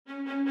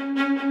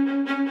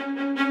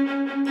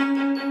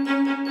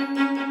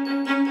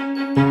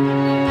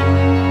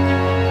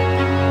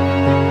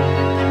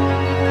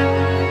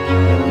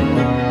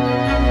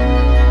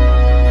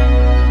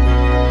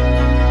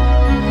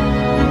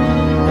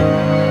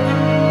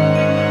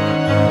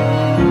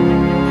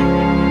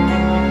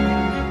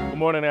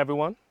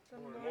everyone.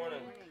 Good morning.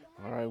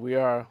 All right, we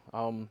are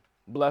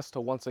blessed to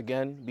once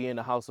again be in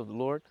the house of the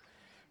Lord,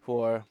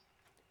 for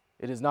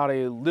it is not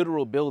a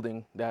literal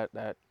building that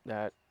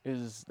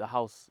is the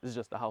house, is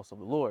just the house of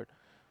the Lord,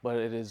 but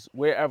it is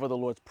wherever the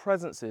Lord's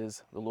presence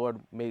is, the Lord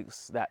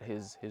makes that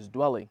his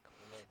dwelling.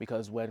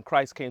 Because when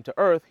Christ came to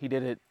earth, he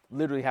didn't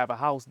literally have a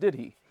house, did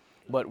he?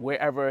 But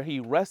wherever he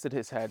rested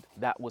his head,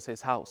 that was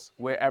his house.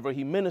 Wherever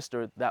he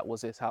ministered, that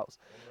was his house.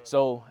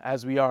 So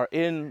as we are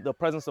in the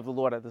presence of the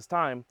Lord at this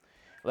time,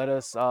 let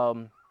us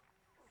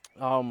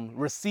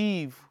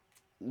receive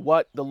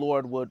what the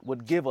Lord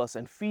would give us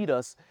and feed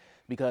us,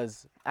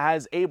 because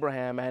as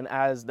Abraham and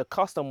as the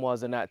custom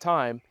was in that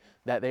time,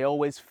 that they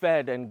always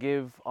fed and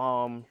give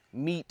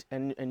meat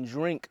and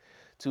drink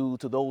to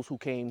those who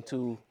came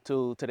to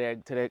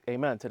their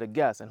amen, to the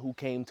guests and who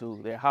came to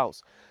their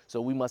house.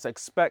 So we must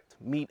expect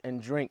meat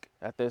and drink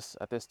at this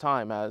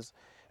time as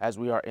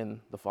we are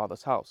in the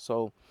Father's house.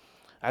 So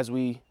as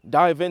we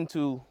dive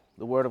into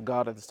the Word of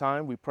God at this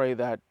time, we pray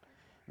that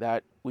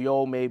we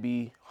all may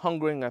be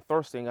hungering and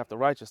thirsting after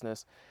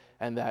righteousness,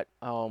 and that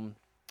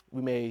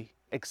we may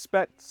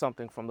expect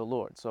something from the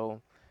Lord.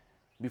 So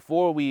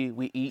before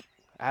we eat,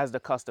 as the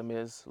custom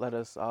is, let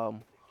us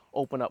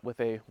open up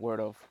with a word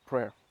of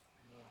prayer.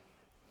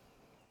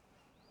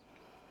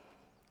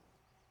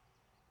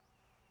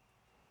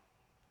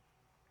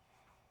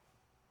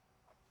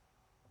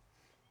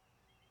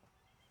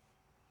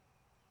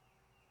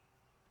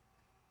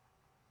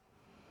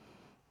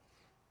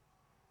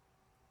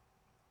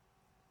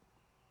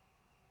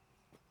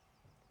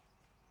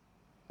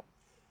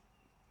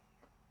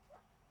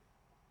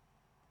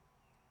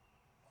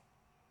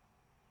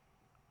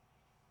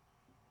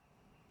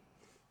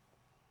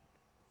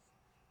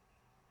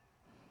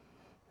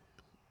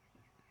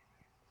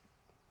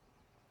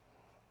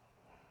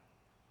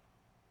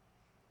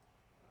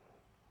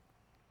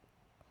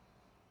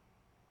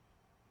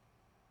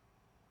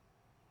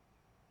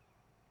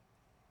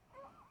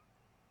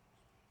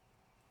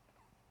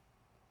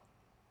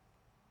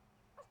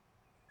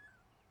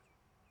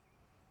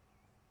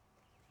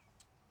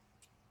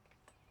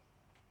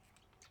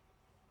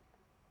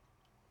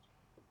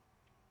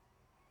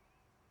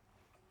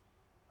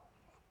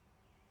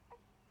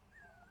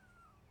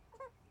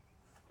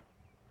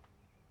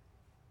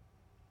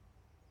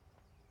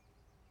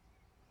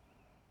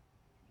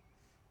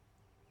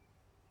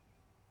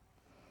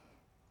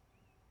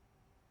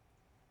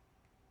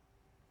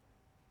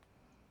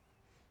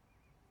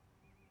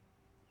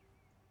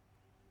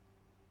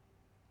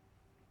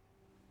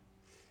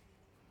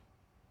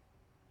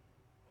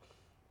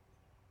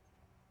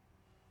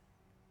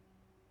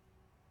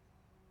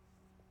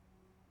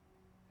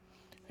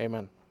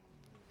 Amen.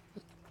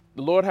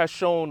 The Lord has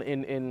shown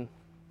in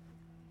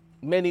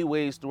many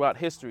ways throughout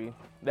history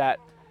that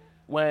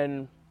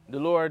when the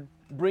Lord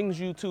brings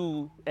you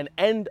to an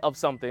end of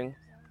something,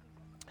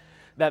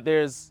 that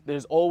there's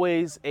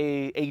always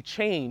a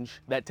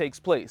change that takes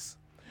place.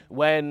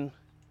 When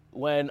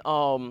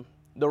the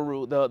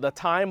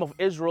time of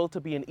Israel to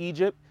be in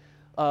Egypt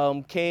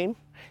came,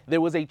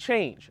 there was a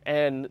change,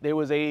 and there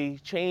was a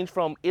change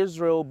from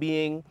Israel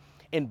being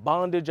in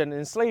bondage and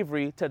in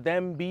slavery to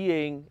them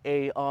being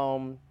a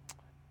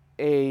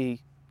a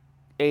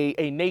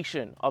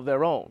nation of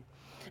their own.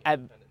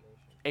 At,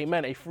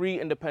 amen, a free,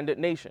 independent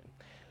nation.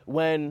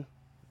 When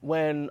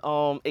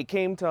it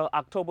came to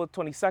October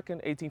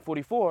 22nd,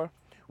 1844,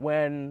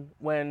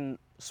 when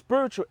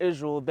spiritual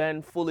Israel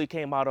then fully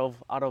came out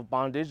of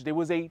bondage, there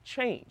was a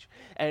change,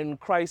 and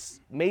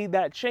Christ made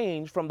that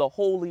change from the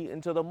holy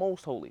into the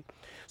most holy.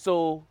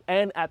 So,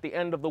 and at the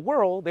end of the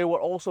world, there will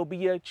also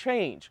be a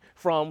change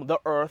from the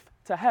earth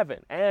to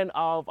heaven, and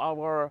of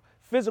our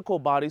physical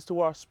bodies to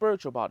our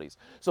spiritual bodies.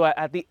 So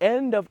at the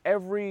end of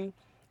every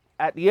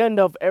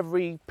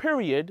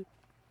period,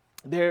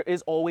 there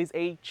is always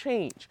a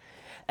change.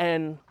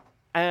 And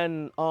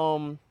and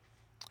um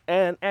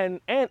and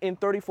in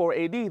 34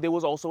 AD there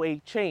was also a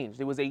change.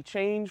 There was a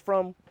change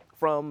from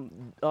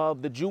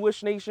the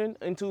Jewish nation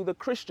into the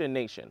Christian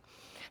nation.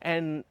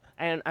 And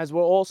as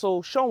we're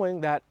also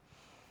showing that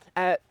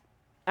at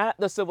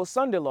the Civil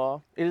Sunday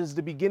Law, it is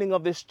the beginning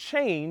of this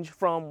change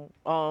from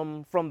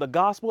the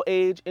gospel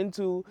age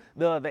into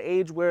the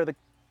age where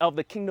of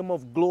the kingdom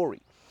of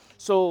glory.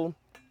 So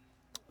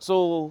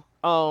so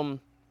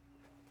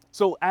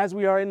so as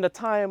we are in the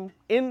time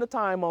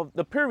of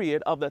the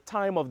period of the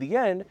time of the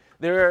end,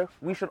 there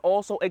we should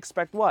also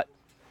expect what?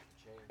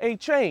 A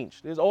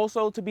change. There's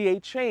also to be a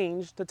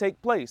change to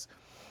take place.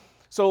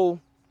 So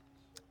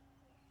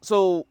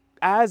so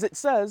as it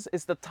says,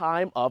 it's the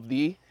time of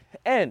the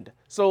end.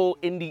 So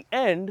in the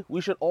end, we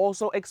should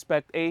also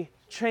expect a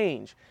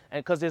change.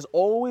 And because there's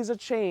always a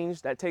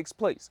change that takes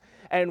place.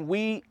 And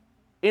we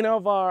in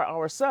of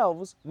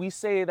ourselves, we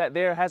say that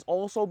there has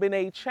also been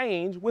a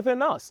change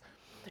within us.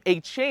 a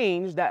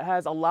change that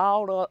has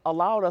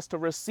allowed us to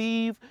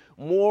receive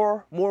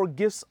more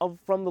gifts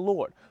from the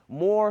Lord,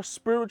 more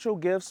spiritual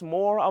gifts,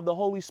 more of the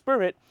Holy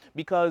Spirit,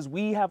 because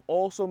we have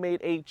also made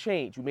a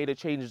change. We made a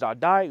change in our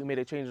diet, we made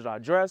a change in our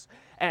dress,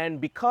 and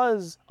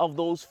because of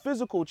those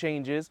physical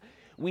changes,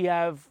 we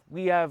have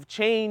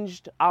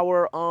changed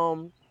our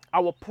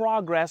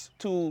progress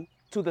to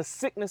the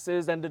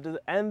sicknesses and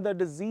the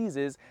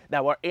diseases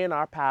that were in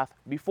our path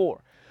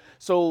before.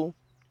 So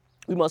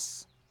we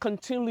must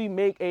continually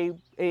make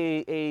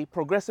a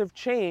progressive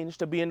change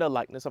to be in the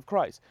likeness of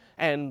Christ.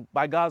 And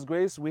by God's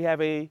grace, we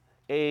have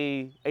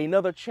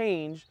another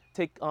change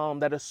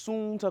that is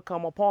soon to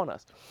come upon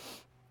us.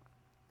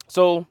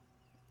 So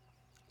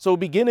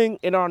beginning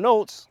in our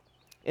notes,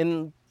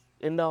 in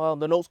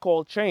the notes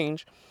called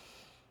change,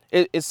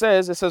 it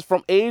says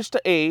from age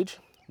to age,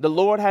 the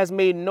Lord has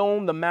made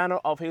known the manner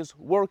of his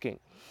working.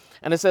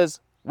 And it says,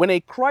 when a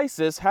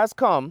crisis has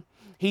come,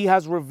 he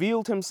has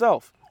revealed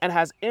himself and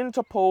has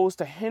interposed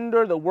to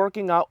hinder the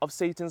working out of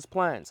Satan's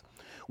plans.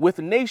 With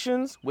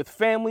nations, with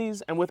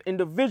families, and with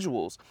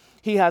individuals,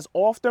 he has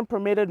often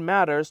permitted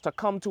matters to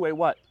come to a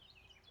what?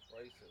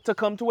 Crisis. To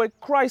come to a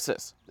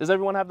crisis. Does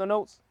everyone have the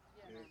notes?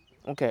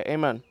 Yeah. Okay,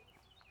 amen.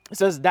 It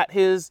says that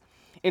his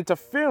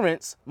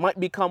interference might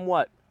become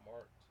what?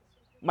 Marked.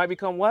 Might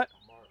become what?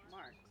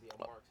 Marked. Be a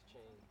marked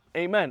change.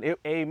 Amen.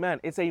 Amen.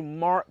 It's a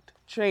marked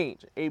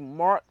change. A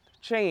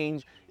marked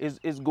change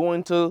is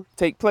going to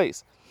take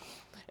place.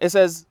 It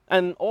says,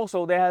 and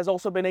also there has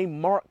also been a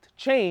marked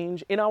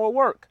change in our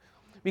work,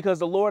 because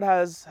the Lord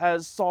has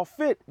saw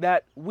fit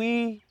that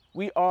we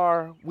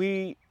have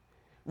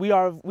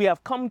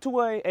come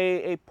to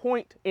a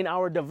point in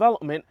our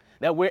development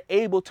that we're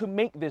able to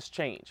make this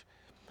change.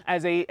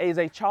 As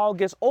a child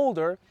gets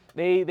older,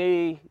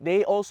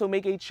 they also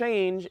make a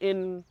change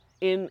in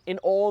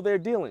all their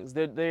dealings.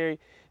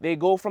 They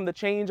go from the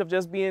change of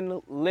just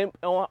being limp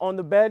on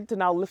the bed to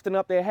now lifting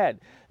up their head,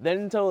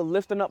 then to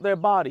lifting up their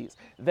bodies,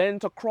 then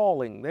to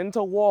crawling, then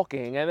to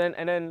walking, and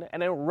then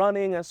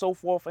running, and so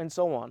forth and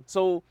so on.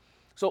 So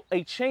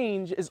a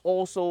change is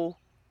also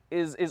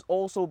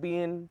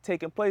being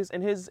taken place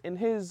in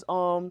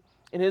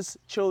his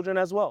children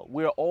as well.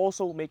 We are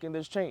also making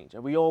this change,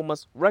 and we all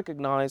must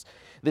recognize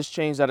this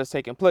change that is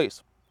taking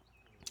place.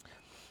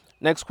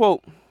 Next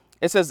quote.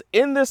 It says,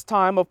 in this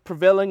time of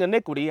prevailing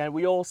iniquity, and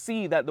we all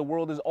see that the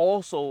world is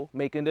also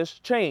making this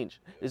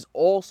change. It's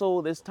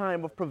also this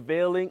time of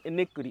prevailing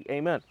iniquity.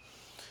 Amen.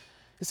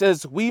 It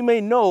says, we may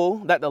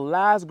know that the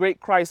last great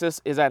crisis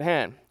is at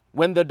hand,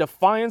 when the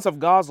defiance of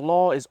God's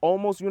law is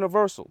almost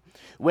universal.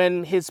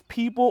 When his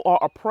people are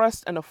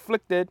oppressed and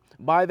afflicted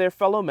by their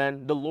fellow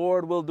men, the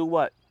Lord will do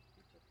what?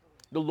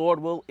 The Lord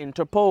will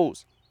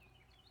interpose.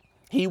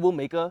 He will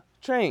make a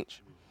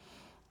change.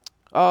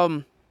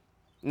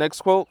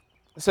 Next quote.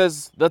 It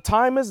says, the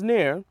time is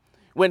near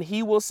when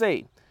he will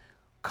say,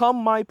 come,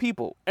 my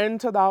people,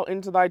 enter thou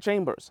into thy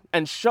chambers,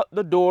 and shut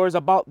the doors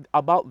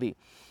about thee.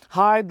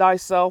 Hide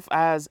thyself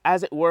as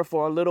it were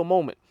for a little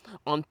moment,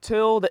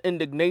 until the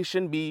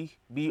indignation be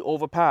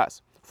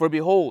overpassed. For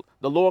behold,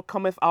 the Lord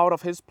cometh out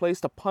of his place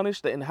to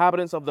punish the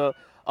inhabitants of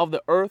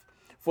the earth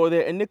for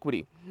their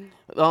iniquity.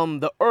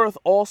 The earth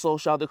also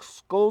shall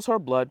disclose her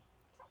blood,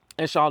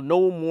 and shall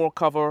no more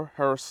cover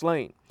her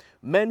slain.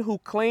 Men who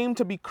claim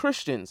to be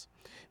Christians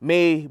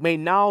may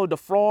now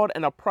defraud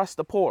and oppress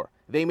the poor.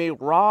 They may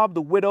rob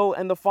the widow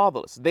and the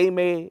fatherless. They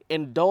may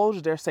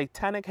indulge their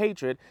satanic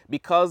hatred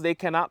because they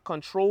cannot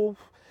control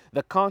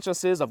the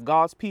consciences of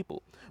God's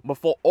people. But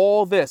for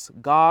all this,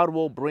 God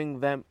will bring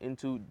them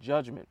into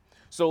judgment.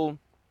 So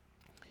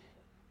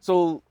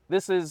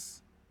this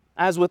is,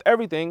 as with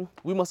everything,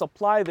 we must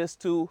apply this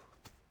to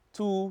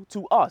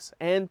us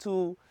and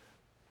to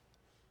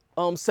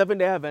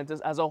Seventh-day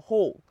Adventists as a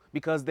whole,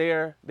 because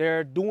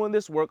they're doing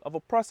this work of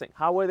oppressing.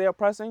 How are they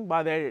oppressing?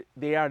 By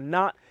they are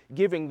not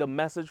giving the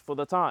message for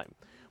the time.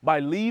 By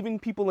leaving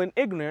people in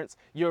ignorance,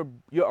 you're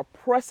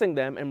oppressing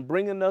them and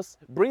bringing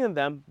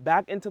them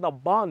back into the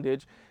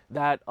bondage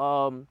that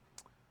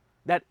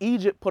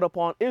Egypt put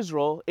upon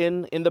Israel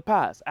in the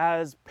past,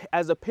 as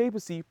the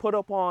papacy put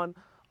upon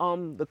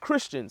the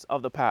Christians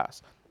of the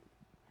past.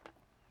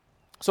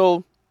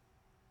 So,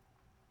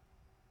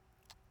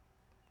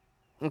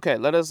 okay,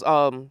 let us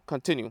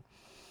continue.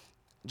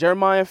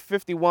 Jeremiah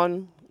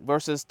 51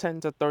 verses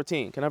 10 to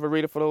 13. Can I have a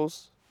reader for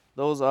those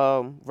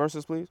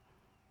verses, please?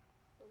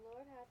 The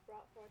Lord hath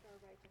brought forth our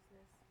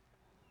righteousness.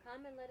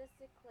 Come and let us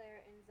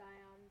declare in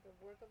Zion the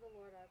work of the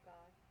Lord our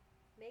God.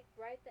 Make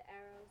bright the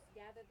arrows,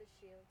 gather the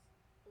shields.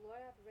 The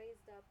Lord hath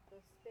raised up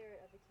the spirit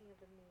of the kings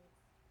of the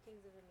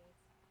Medes,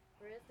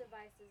 for his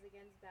devices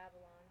against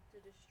Babylon,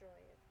 to destroy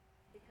it,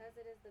 because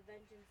it is the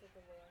vengeance of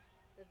the Lord,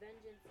 the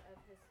vengeance of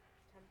his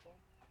temple.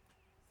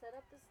 Set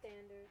up the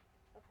standard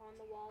upon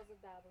the walls of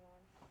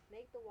Babylon.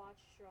 Make the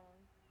watch strong.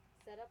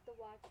 Set up the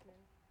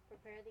watchmen.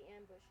 Prepare the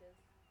ambushes.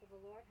 For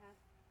the Lord hath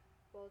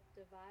both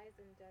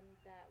devised and done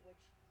that which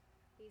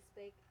he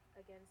spake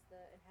against the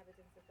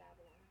inhabitants of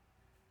Babylon.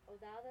 O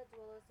thou that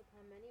dwellest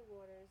upon many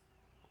waters,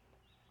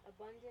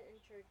 abundant in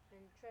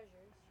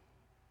treasures,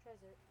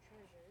 treasures.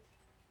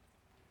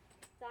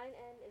 Thine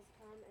end is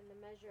come, and the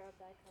measure of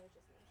thy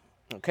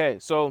covetousness. Okay,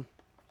 so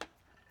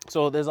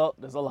there's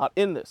a lot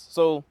in this.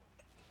 So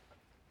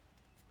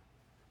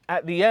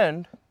at the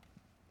end,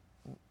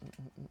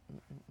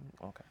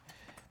 okay.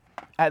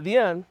 At the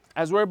end,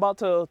 as we're about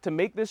to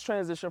make this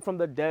transition from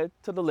the dead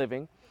to the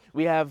living,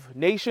 we have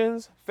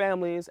nations,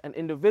 families, and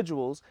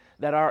individuals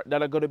that are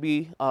going to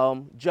be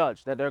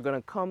judged, that they're going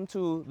to come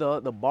to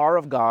the bar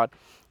of God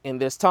in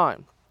this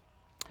time.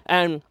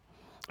 And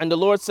the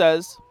Lord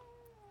says,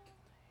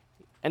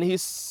 and he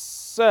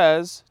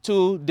says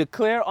to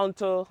declare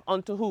unto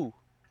who?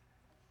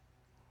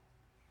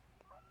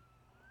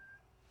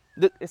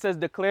 It says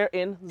declare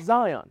in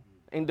Zion.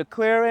 And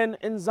declare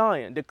in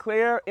Zion.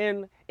 Declare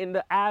in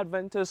the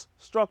Adventist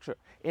structure.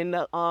 In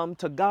the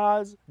to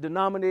God's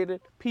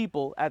denominated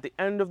people at the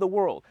end of the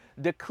world.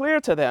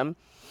 Declare to them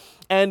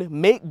and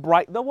make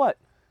bright the what?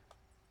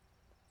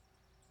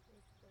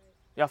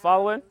 Y'all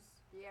following?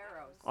 The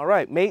arrows. All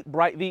right. Make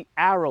bright the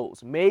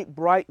arrows. Make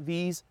bright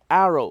these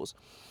arrows.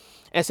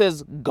 It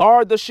says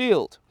guard the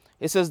shield.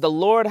 It says the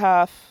Lord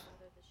hath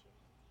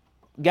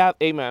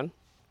amen.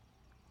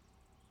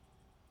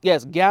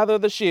 Yes, gather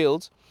the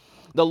shields.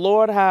 The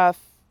Lord hath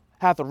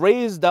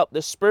raised up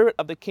the spirit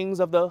of the kings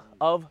of the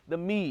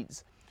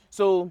Medes.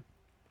 So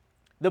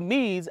the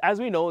Medes, as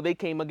we know, they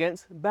came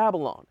against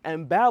Babylon.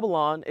 And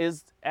Babylon,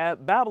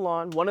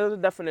 one of the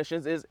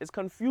definitions is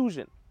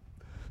confusion.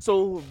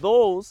 So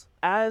those,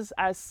 as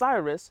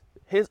Cyrus,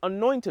 his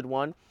anointed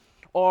one,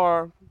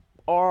 are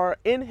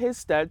in his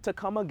stead to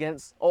come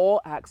against all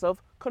acts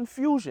of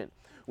confusion.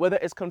 Whether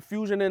it's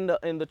confusion in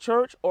the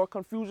church or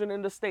confusion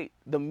in the state,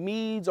 the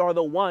Medes are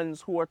the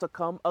ones who are to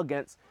come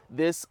against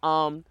this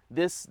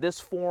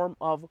form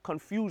of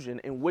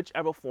confusion in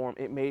whichever form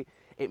it may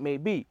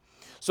be.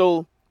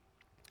 So,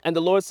 and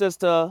the Lord says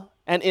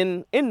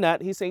and in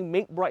that he's saying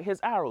make bright his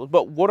arrows.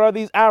 But what are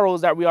these arrows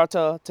that we are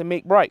to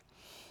make bright?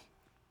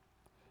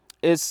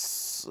 Let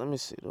me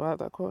see. Do I have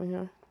that quote in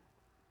here?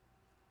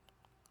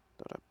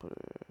 Did I put it?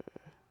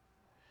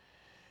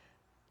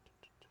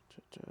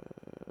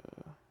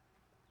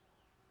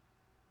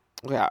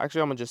 Yeah, actually,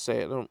 I'm going to just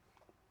say it. I don't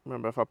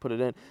remember if I put it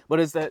in. But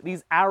it's that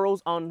these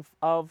arrows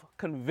of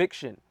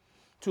conviction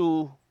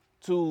to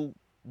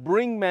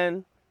bring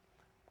men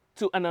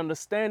to an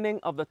understanding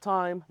of the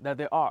time that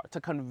they are,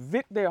 to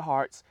convict their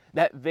hearts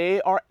that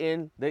they are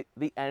in the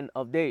end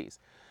of days.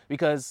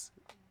 Because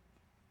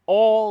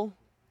all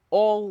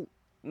of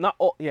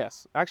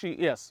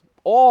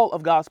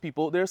God's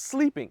people, they're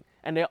sleeping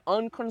and they're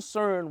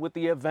unconcerned with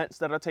the events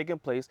that are taking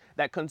place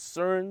that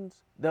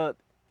concerns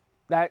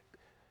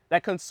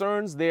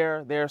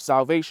their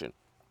salvation.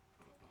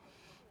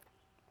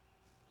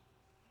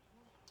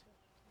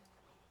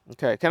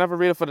 Okay, can I have a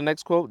reader for the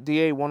next quote?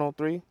 DA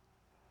 103. He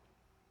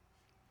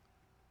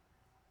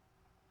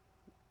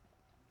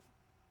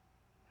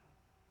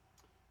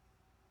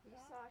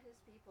saw his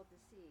people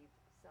deceived,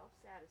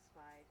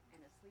 self-satisfied,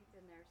 and asleep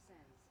in their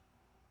sins.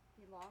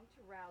 He longed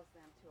to rouse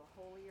them to a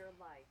holier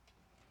life.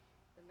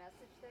 The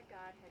message that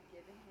God had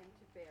given him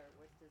to bear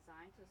was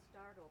designed to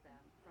startle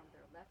them from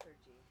their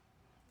lethargy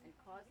and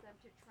cause them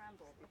to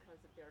tremble because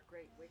of their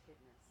great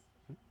wickedness.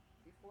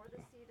 Before the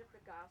seed of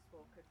the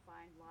gospel could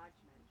find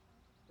lodgment,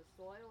 the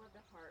soil of the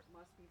heart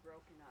must be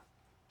broken up.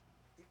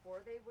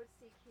 Before they would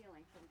seek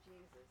healing from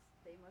Jesus,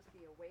 they must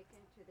be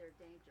awakened to their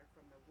danger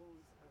from the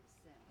wounds of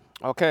sin.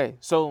 Okay,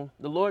 so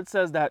the Lord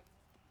says that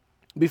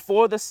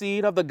before the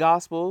seed of the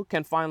gospel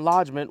can find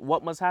lodgment,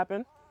 what must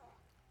happen?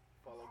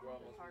 The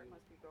heart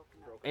must be broken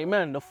up.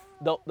 Amen.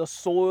 The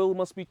soil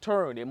must be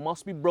turned. It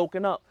must be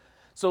broken up.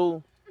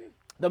 So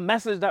the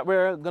message that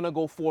we're going to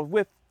go forth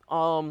with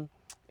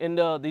in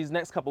these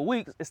next couple of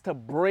weeks is to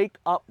break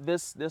up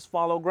this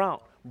fallow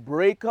ground.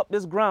 Break up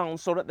this ground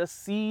so that the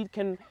seed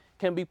can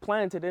be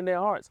planted in their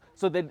hearts,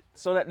 so that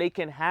they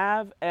can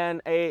have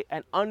an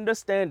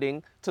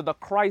understanding to the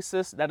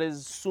crisis that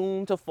is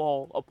soon to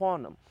fall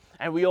upon them.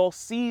 And we all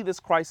see this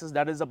crisis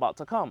that is about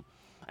to come.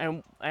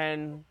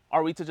 And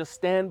are we to just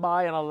stand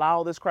by and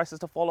allow this crisis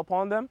to fall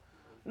upon them?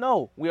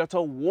 No, we are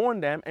to warn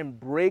them and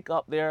break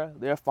up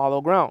their fallow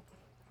ground.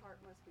 The heart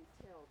must be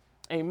tilled.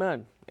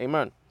 Amen.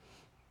 Amen.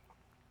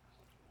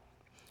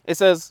 It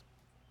says,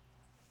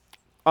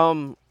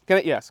 can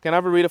I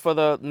have a reader for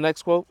the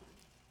next quote?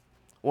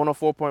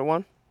 104.1.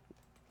 Read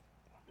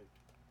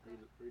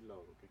loud,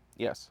 okay?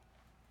 Yes.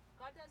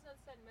 God does not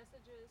send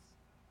messengers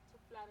to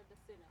flatter the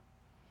sinner.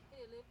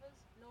 He delivers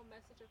no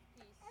message of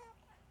peace.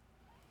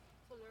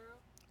 To lure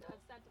the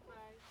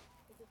unsanctified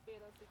into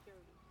fatal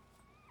security.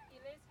 He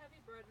lays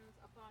heavy burdens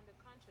upon the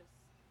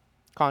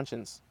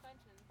Conscience.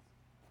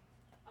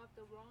 of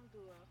the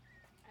wrongdoer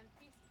and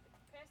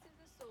pierces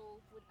the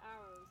soul with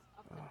arrows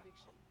of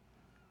conviction.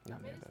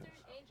 Ministering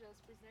angels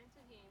present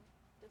to him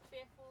the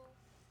fearful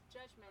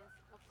judgments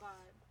of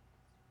God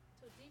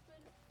to deepen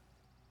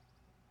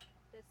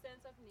the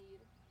sense of need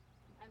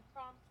and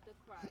prompt the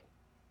cry,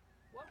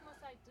 "What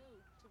must I do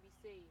to be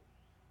saved?"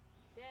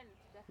 Then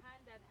the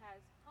hand that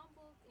has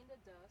humbled in the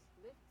dust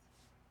lifts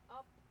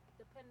up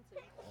the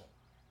penitent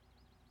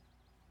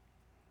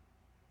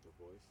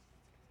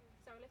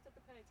Sorry, lift up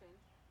the penitent.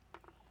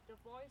 The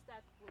voice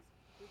that was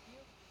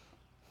rebuked,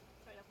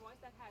 the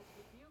voice that has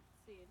rebuked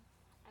sin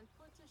and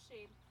put to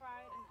shame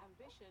pride and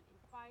ambition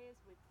inquires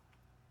with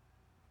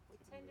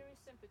tenderest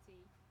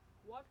sympathy,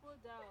 what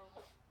wilt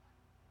thou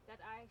that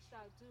I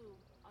shall do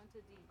unto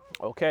thee?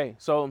 Okay,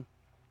 so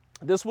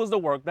this was the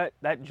work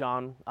that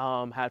John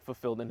had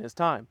fulfilled in his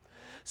time.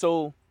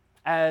 So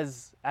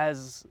as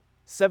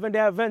Seventh-day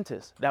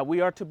Adventists, that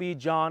we are to be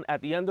John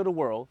at the end of the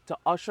world, to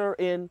usher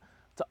in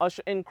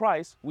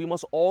Christ, we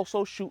must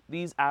also shoot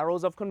these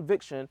arrows of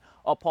conviction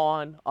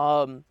upon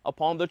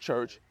the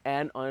church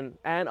and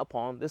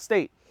upon the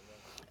state.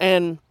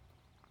 And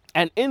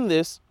in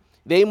this,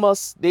 they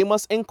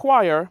must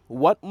inquire,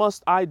 what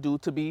must I do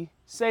to be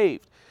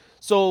saved?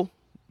 So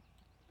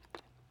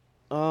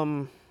what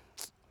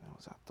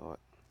was that thought?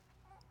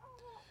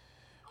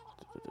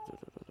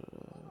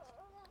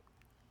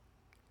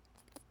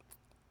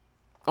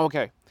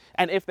 Okay.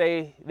 And if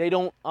they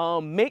don't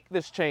make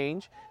this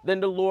change, then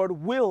the Lord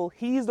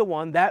he's the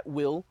one that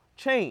will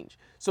change.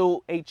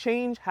 So a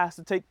change has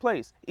to take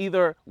place.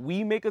 Either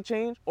we make a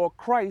change or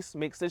Christ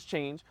makes this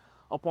change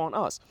upon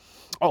us.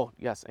 Oh,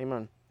 yes,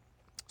 amen.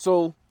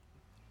 So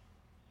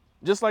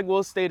just like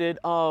was stated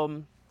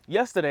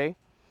yesterday,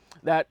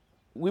 that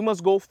we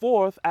must go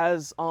forth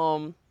as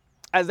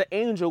the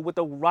angel with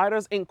the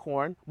rider's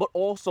inkhorn, but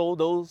also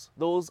those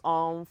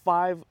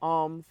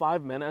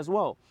five men as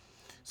well.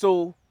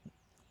 So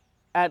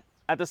at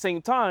the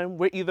same time,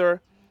 we're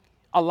either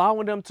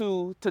allowing them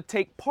to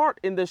take part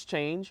in this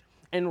change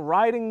and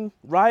writing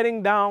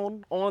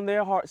down on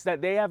their hearts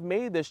that they have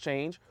made this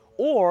change,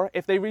 or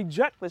if they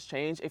reject this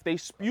change, if they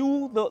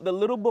spew the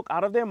little book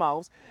out of their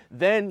mouths,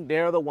 then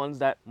they're the ones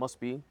that must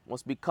be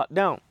cut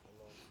down.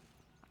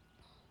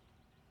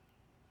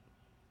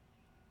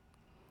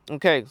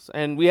 Okay,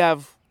 and we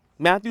have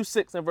Matthew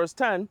 6 and verse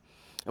 10,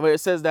 where it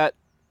says that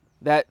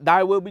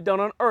thy will be done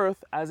on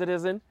earth as it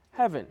is in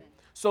heaven.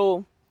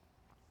 So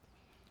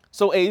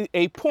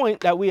a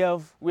point that we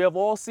have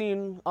all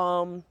seen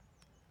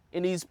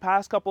in these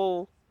past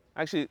couple,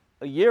 actually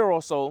a year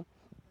or so,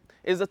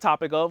 is the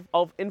topic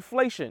of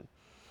inflation,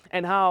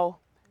 and how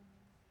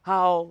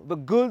the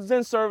goods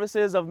and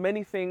services of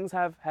many things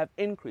have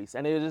increased,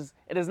 and it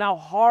is now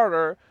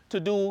harder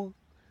to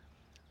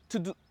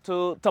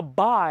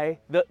buy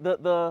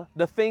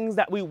the things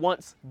that we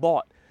once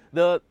bought,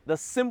 the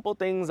simple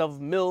things of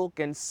milk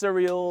and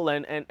cereal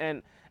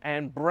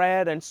and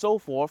bread and so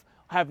forth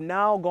have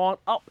now gone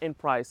up in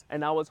price,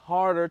 and now it's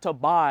harder to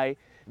buy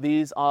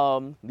these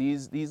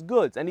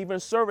goods, and even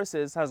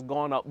services has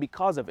gone up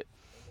because of it.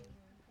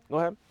 Go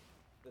ahead.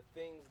 The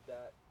things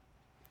that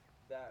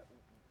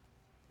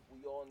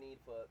we all need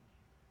for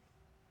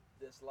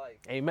this life.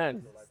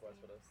 Amen. So likewise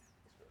for this.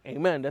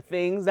 Amen. The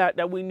things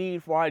that we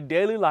need for our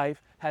daily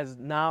life has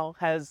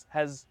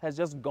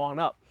just gone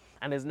up,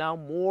 and is now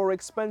more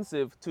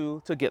expensive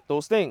to get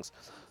those things.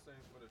 Same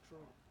for the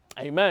truth.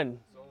 Amen.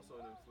 There's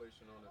also an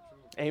inflation on the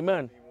truth.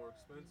 Amen. It'd be more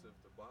expensive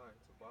to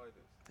buy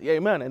this. Yeah,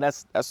 amen. And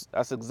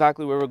that's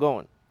exactly where we're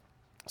going.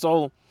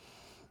 So,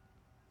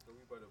 So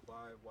we better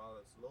buy it while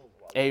it's low.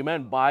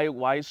 amen. Buy it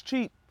while it's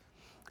cheap,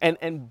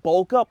 and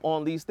bulk up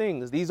on these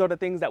things. These are the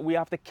things that we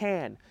have to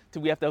can.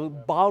 We have to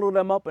bottle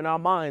them up in our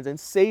minds and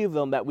save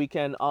them, that we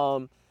can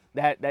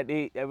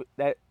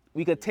that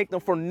we could take them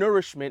for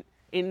nourishment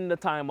in the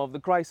time of the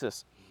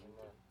crisis.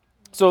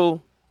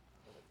 So,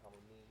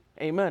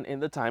 amen. In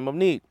the time of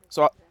need.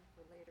 So, For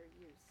later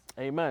use.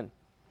 amen.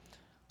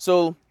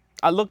 So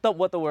I looked up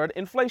what the word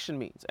inflation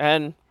means,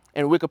 and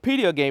in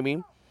Wikipedia gave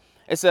me,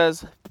 it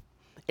says,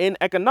 in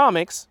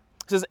economics,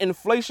 it says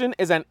inflation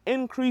is an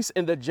increase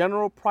in the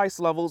general price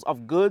levels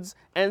of goods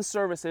and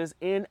services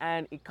in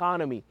an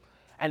economy.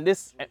 And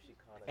this,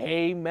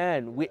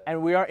 amen. We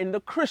are in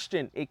the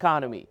Christian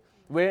economy.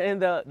 We're in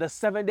the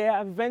Seventh-day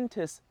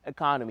Adventist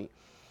economy.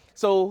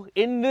 So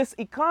in this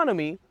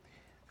economy,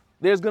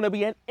 there's going to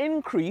be an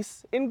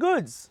increase in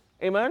goods.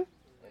 Amen.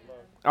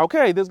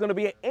 Okay, there's going to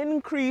be an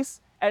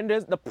increase, and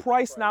the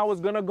price now is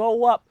going to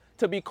go up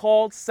to be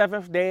called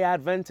Seventh-day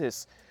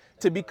Adventists,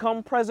 to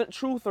become present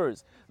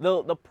truthers.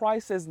 The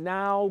price is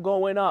now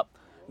going up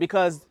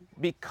because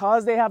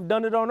they have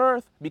done it on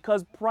earth,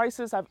 because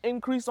prices have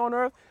increased on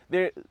earth,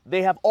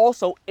 they have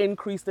also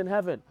increased in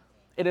heaven.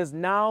 It is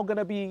now going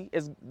to be,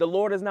 the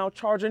Lord is now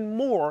charging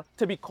more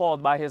to be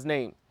called by his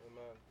name.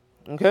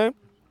 Amen. Okay?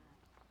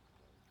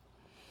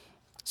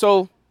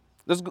 So,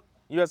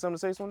 you had something to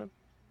say, Sonia?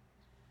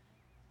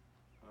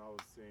 I was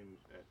saying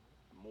that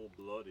more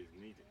blood is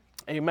needed.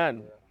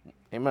 Amen.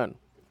 Amen.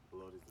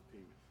 Blood is the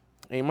penis.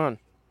 Amen.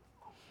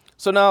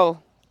 So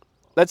now,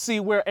 let's see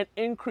where an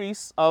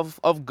increase of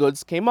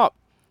goods came up.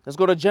 Let's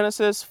go to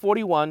Genesis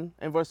 41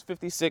 and verse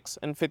 56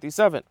 and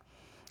 57.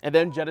 And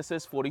then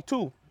Genesis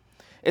 42.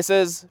 It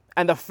says,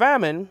 and the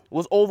famine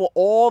was over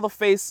all the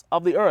face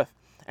of the earth.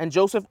 And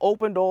Joseph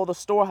opened all the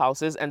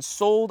storehouses and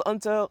sold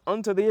unto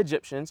the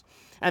Egyptians.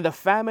 And the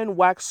famine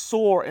waxed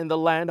sore in the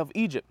land of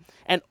Egypt.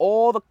 And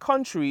all the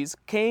countries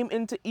came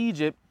into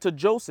Egypt to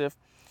Joseph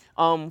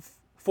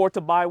for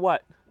to buy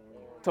what?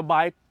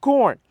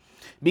 corn,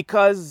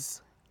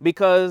 because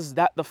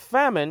that the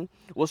famine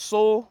was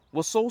so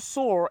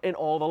sore in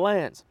all the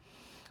lands.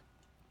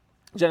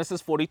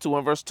 Genesis 42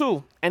 and verse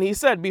 2. And he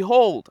said,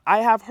 behold, I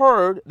have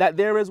heard that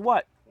there is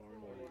what?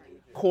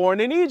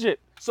 Corn in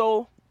Egypt.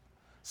 So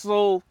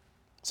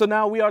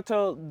now we are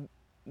to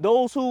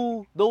those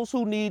who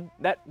need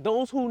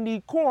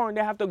corn,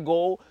 they have to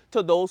go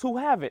to those who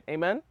have it.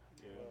 Amen.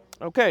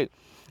 Yeah. Okay.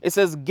 It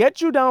says,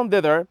 get you down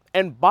thither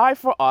and buy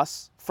for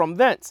us from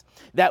thence,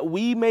 that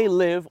we may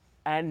live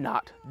and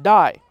not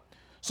die.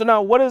 So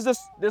now what is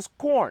this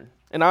corn?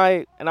 And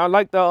I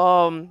like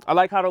I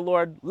like how the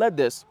Lord led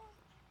this.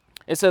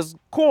 It says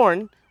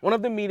corn, one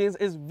of the meanings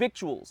is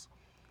victuals.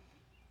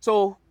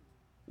 So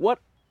what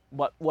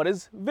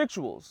is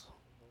victuals?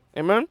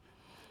 Amen.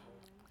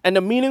 And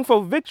the meaning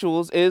for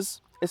victuals is,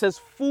 it says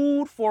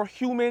food for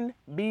human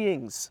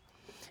beings.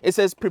 It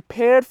says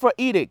prepared for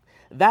eating,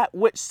 that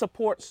which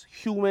supports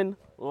human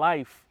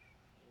life.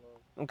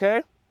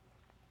 Okay?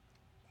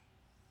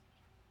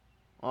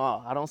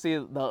 Oh, I don't see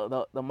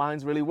the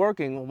mind's really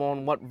working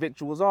on what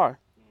victuals are.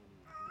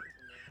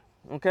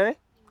 Okay?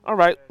 All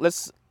right,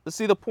 let's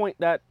see the point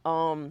that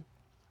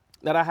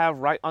that I have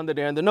right under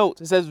there in the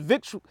notes. It says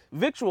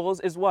victuals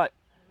is what?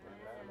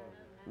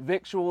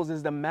 Victuals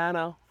is the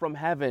manna from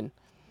heaven.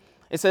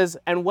 It says,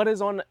 and what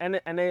is on, and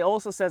it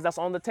also says that's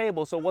on the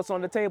table. So what's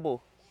on the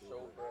table?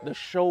 The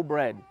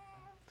showbread.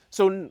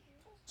 So the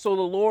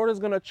Lord is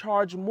going to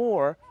charge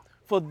more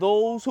for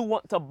those who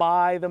want to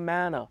buy the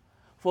manna,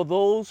 for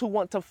those who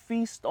want to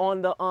feast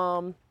on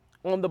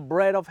the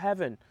bread of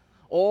heaven.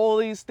 All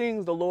these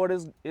things the Lord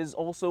is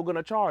also going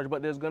to charge,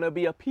 but there's going to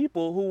be a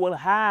people who will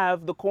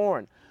have the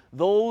corn,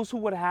 those who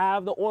would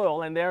have the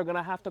oil, and they're going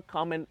to have to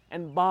come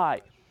and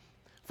buy.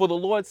 For the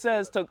Lord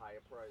says to,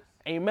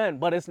 amen,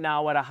 but it's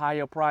now at a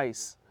higher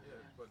price. Yeah,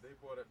 but they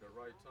bought at the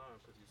right time,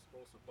 because you're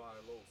supposed to buy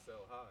low,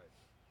 sell high.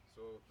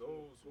 So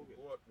those who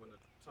bought when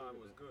the time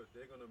was good,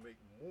 they're going to make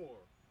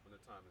more when the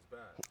time is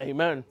bad.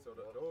 Amen. So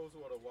those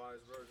who are the wise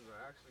virgins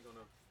are actually going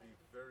to be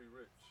very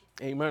rich.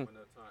 Amen. When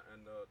that time,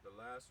 and the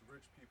last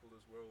rich people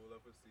this world will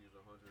ever see is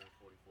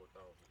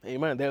 144,000.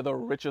 Amen. They're the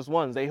richest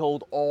ones. They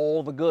hold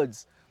all the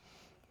goods.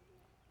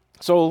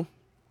 So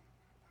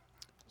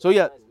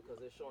yeah. Because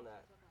they're showing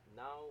that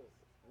now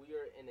we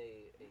are in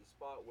a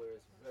spot where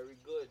it's very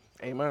good.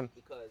 Amen.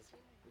 Because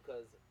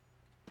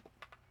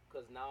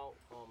now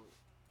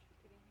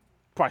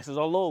Prices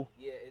are low.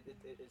 yeah, it's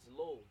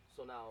low.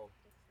 So now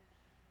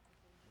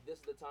this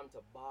is the time to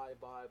buy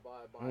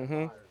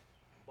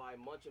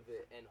much of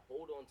it and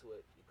hold on to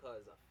it,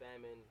 because a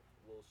famine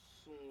will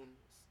soon.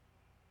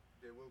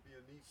 There will be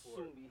a need for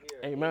Soon it. be here.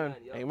 Amen.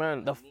 Yep.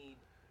 Amen. The need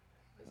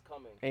is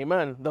coming.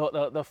 Amen.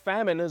 The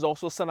famine is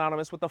also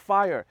synonymous with the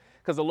fire,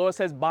 because the Lord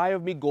says, buy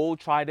of me gold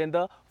tried in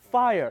the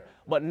fire.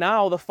 But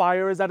now the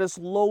fire is at its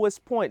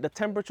lowest point. The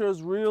temperature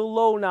is real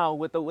low now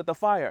with the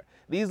fire.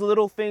 These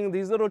little things,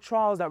 these little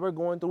trials that we're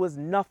going through is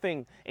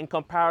nothing in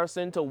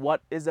comparison to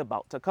what is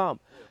about to come.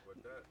 Yeah,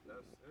 but that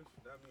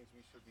means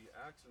we should be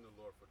asking the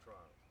Lord for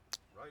trials.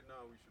 Right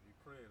now we should be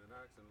praying and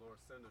asking the Lord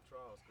send the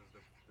trials, because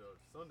the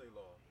Sunday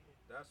law,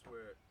 that's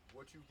where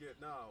what you get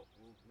now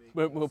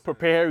will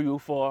Prepare you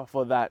for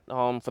that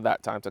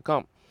time to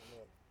come.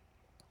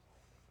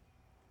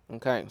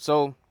 Okay,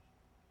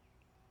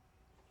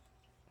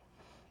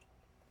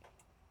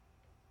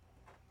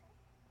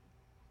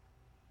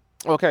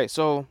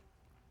 so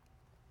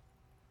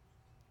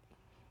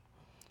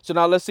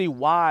now let's see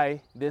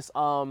why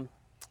the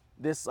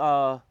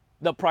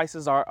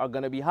prices are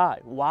going to be high.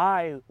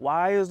 Why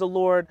is the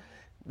Lord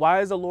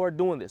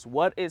doing this?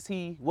 What is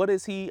he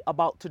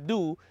about to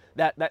do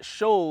that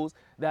shows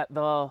that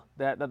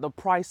the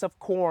price of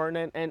corn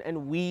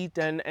and wheat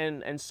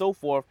and so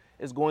forth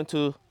is going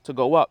to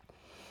go up?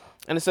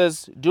 And it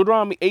says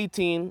Deuteronomy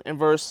 18 and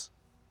verse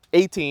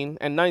 18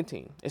 and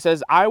 19. It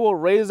says, I will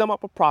raise them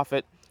up a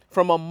prophet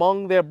from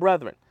among their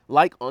brethren,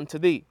 like unto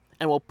thee,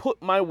 and will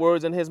put my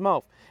words in his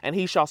mouth, and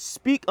he shall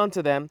speak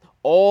unto them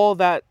all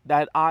that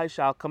I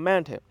shall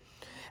command him.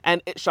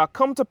 And it shall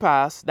come to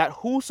pass that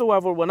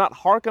whosoever will not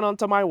hearken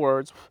unto my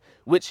words,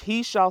 which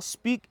he shall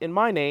speak in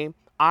my name,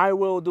 I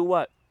will do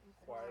what?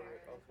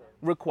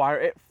 Require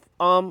it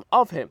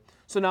of him.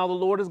 So now the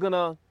Lord is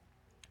gonna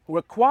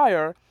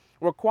require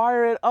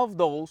it of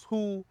those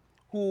who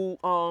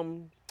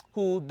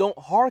don't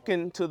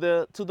hearken to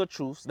the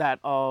truths that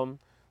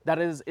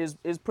is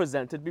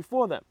presented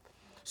before them.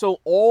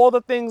 So all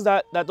the things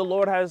that the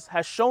Lord has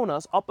shown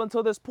us up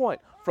until this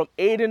point, from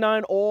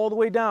 89 all the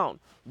way down,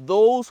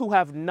 those who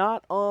have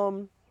not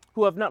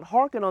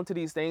hearkened unto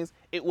these things,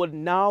 it would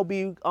now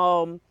be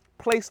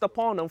placed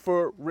upon them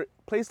for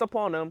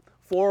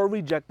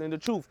rejecting the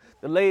truth.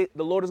 The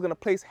Lord is going to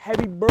place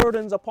heavy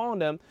burdens upon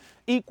them,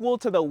 equal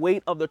to the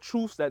weight of the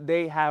truths that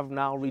they have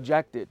now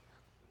rejected.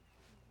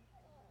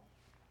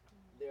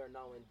 They are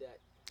now in debt.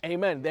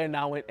 Amen. They're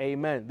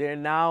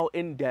now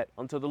in debt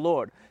unto the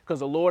Lord, because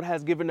the Lord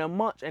has given them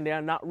much and they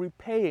are not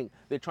repaying.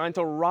 They're trying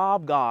to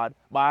rob God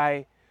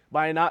by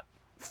not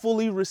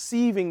fully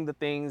receiving the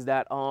things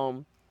that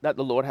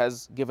the Lord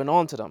has given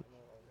unto them.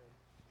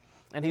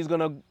 And he's going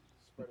to,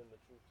 Spreading the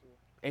truth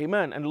too.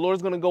 amen. And the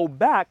Lord's going to go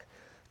back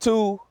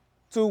to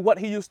what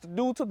he used to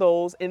do to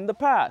those in the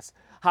past.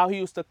 How he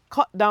used to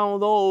cut down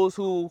those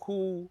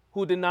who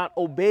did not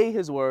obey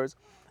his words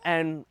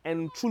and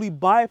truly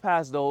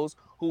bypass those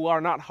who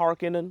are not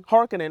hearkening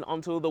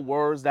unto the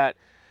words that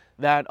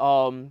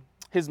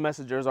his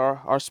messengers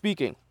are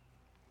speaking.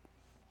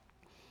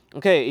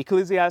 Okay,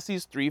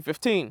 Ecclesiastes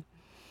 3:15.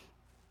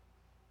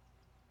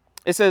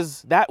 It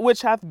says, that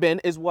which hath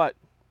been is what?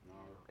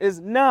 Is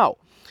now.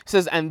 It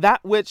says, and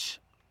that which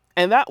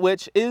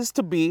is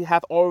to be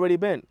hath already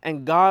been,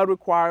 and God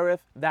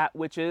requireth that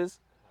which is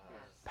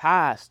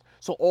past.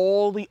 So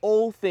all the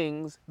old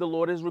things the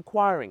Lord is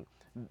requiring.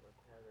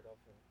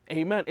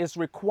 Amen. It's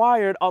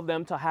required of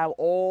them to have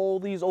all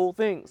these old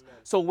things.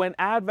 So when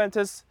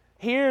Adventists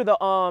hear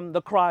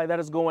the cry that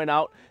is going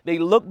out, they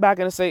look back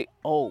and say,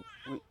 oh,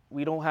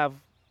 we don't have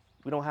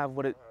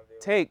what it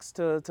takes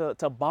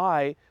to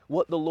buy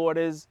what the Lord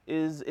is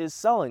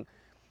selling.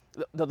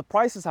 The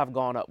prices have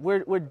gone up.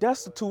 We're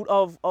destitute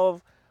of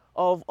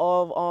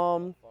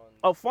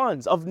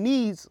funds, of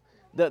needs,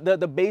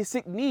 the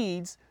basic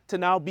needs to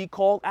now be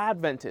called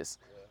Adventists.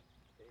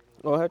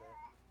 Go ahead.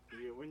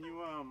 Yeah, when you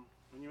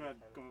had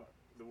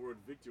the word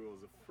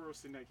victuals, the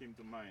first thing that came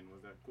to mind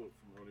was that quote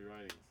from Holy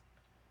Writings,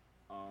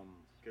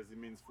 because it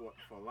means for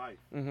life.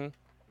 Mm-hmm.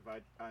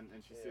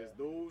 And she says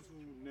those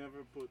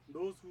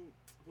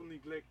who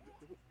neglect.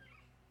 What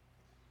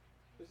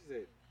she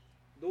said?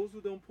 Those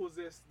who don't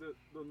possess the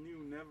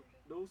new never.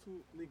 Those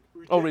who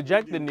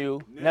reject the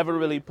new never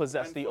really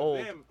possess the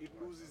old. Them, it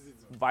loses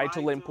its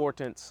vital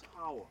importance.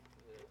 Power,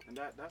 and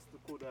that's the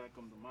quote that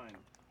come to mind.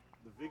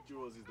 The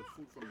victuals is the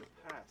food from the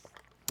past.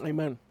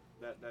 Amen.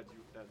 That the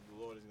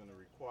Lord is going to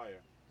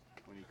require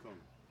when He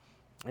comes.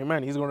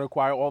 Amen. He's going to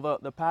require all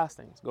the past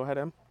things. Go ahead,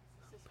 Em.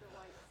 Sister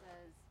White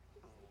says,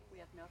 we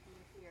have nothing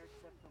to fear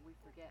except that we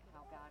forget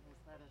how God has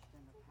led us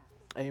in the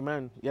past.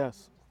 Amen.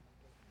 Yes.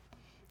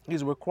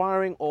 He's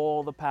requiring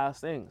all the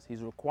past things.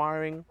 He's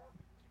requiring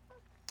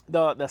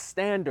the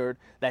standard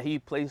that he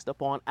placed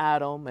upon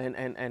Adam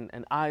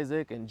and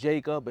Isaac and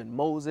Jacob and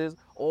Moses,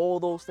 all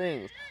those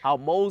things. How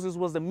Moses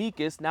was the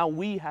meekest, now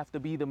we have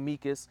to be the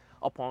meekest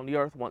upon the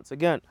earth once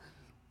again.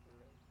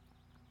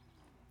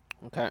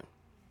 Okay.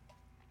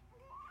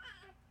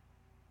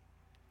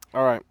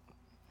 All right.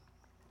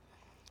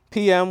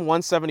 PM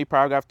 170,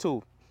 paragraph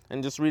 2.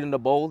 And just reading the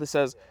bold, it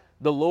says,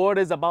 the Lord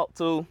is about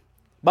to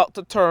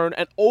turn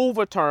and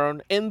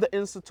overturn in the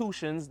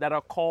institutions that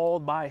are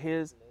called by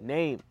his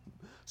name.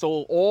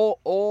 So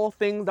all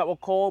things that were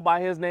called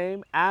by his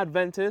name,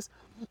 Adventists,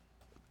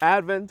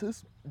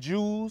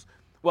 Jews,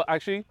 well,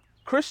 actually,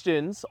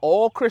 Christians,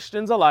 all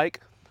Christians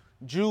alike,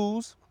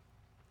 Jews,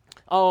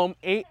 and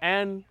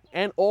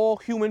all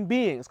human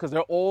beings, because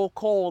they're all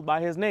called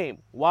by his name.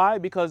 Why?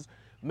 Because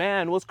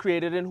man was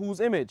created in whose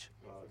image?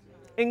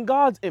 In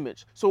God's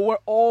image. So we're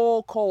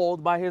all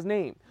called by his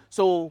name.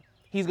 So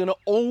he's going to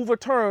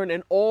overturn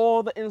in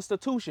all the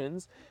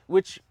institutions,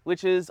 which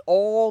is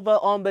all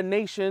the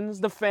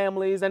nations, the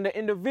families, and the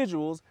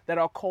individuals that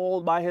are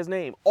called by his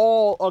name.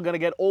 All are going to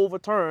get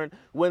overturned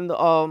when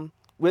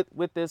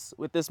with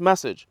this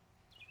message.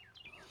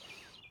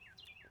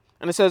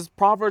 And it says,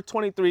 Proverbs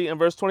 23 and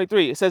verse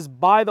 23, it says,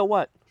 buy the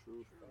what?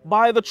 Truth.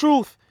 Buy the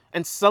truth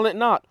and sell it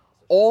not.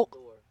 All,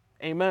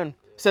 amen.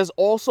 It says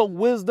also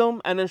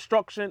wisdom and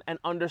instruction and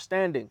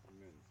understanding.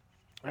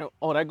 Amen.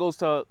 Oh, that goes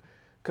to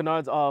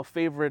Kennard's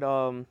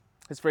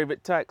his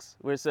favorite text,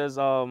 where it says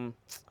all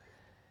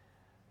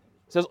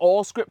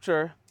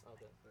scripture,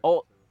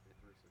 all,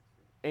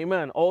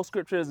 amen. All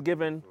scripture is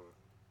given.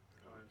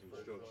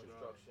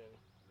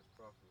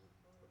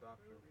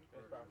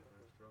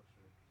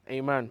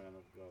 Amen.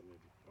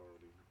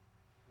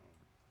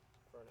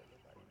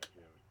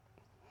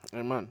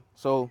 Amen.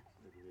 So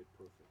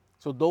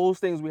those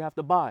things we have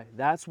to buy.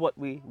 That's what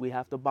we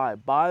have to buy.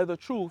 Buy the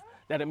truth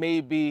that it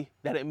may be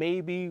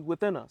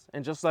within us.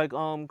 And just like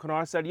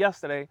Kennard said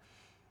yesterday,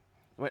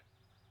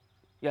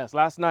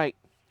 last night,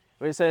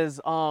 where it says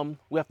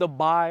we have to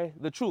buy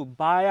the truth.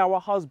 Buy our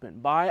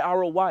husband, buy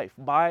our wife,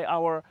 buy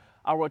our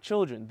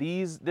children.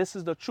 This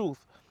is the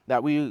truth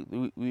that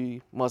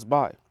we must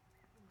buy.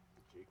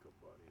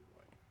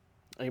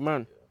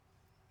 Amen.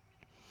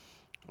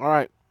 All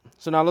right.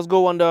 So now let's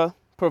go on the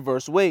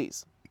perverse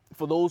ways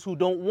for those who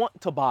don't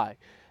want to buy,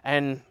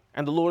 and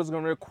the Lord is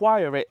going to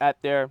require it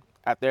at their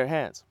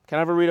hands. Can I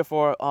have a reader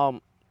for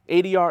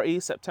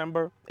ADRE,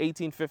 September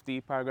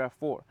 1850, paragraph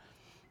 4?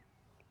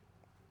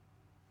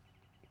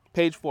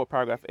 Page 4,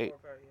 paragraph 8.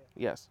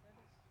 Yes.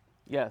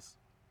 Yes.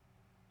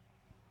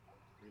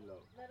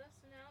 Let us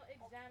now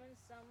examine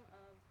some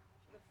of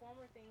the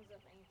former things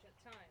of ancient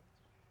time,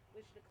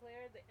 which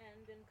declare the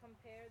end and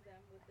compare them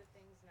with the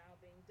things now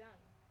being done.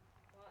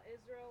 While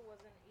Israel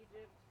was in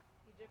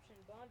Egyptian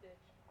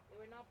bondage, they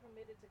were not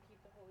permitted to keep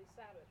the holy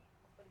Sabbath,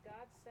 but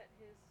God set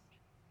his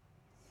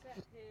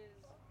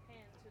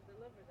hand to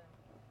deliver them,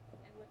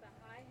 and with a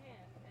high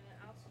hand and an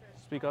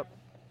outstretched Speak up.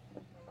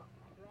 arm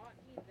brought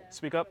he them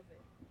Speak out up. of it,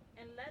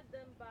 and led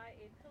them by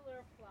a pillar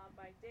of cloud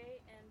by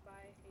day and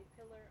by a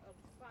pillar of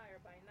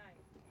fire by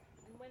night.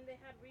 And when they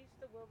had reached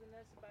the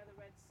wilderness by the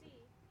Red Sea,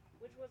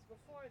 which was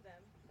before them,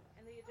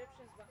 and the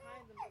Egyptians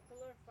behind them, the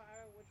pillar of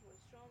fire which was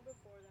shown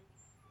before them,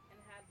 and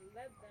had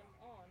led them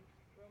on,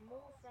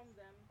 removed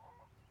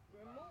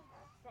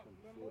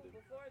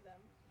before them,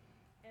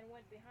 and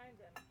went behind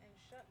them, and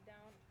shut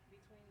down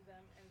between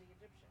them and the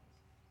Egyptians.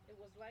 It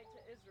was light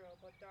to Israel,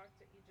 but dark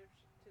to the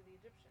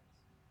Egyptians,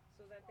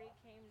 so that they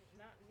came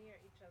not near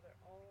each other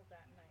all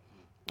that night.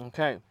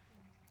 Okay.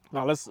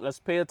 Now let's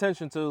pay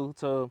attention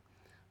to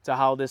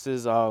how this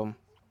is to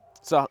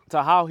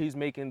how he's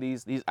making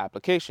these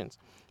applications,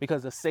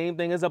 because the same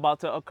thing is about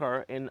to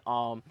occur in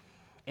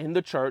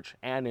the church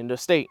and in the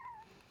state.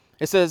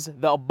 It says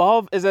the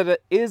above is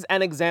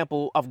an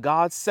example of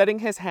God setting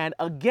his hand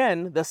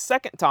again the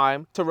second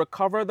time to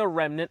recover the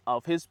remnant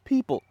of his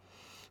people.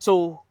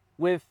 So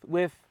with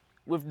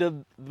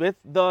the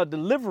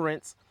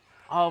deliverance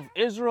of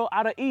Israel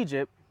out of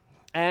Egypt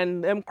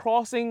and them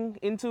crossing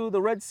into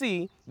the Red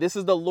Sea, this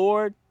is the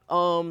Lord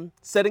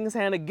setting his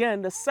hand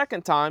again the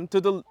second time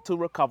to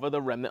recover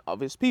the remnant of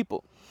his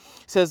people.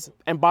 It says,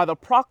 and by the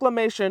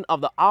proclamation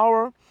of the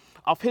hour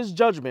of his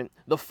judgment,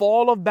 the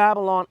fall of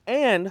Babylon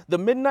and the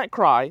midnight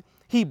cry,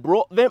 he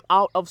brought them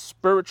out of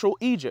spiritual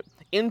Egypt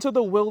into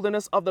the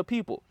wilderness of the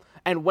people.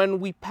 And when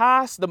we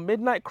passed the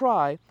midnight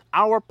cry,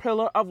 our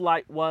pillar of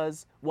light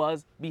was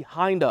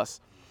behind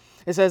us.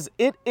 It says,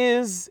 it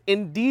is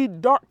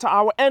indeed dark to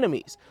our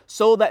enemies,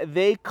 so that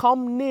they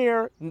come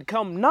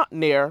not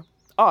near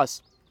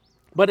us,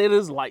 but it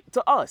is light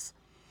to us.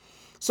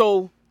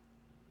 So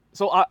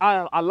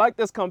I like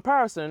this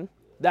comparison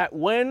that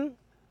when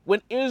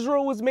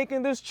Israel was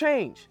making this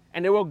change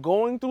and they were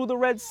going through the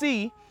Red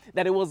Sea,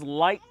 that it was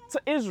light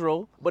to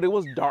Israel, but it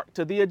was dark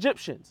to the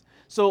Egyptians.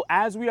 So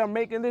as we are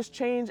making this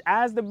change,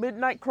 as the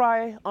midnight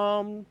cry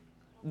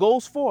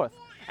goes forth,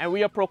 and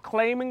we are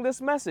proclaiming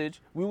this message,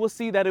 we will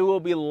see that it will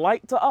be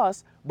light to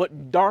us,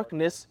 but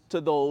darkness to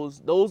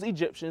those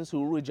Egyptians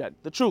who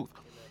reject the truth.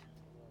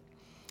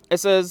 It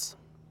says,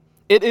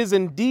 it is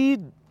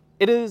indeed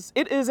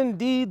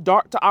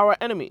dark to our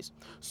enemies,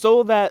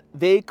 so that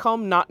they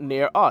come not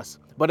near us,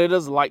 but it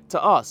is light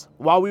to us,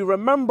 while we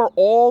remember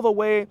all the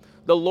way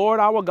the Lord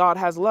our God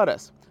has led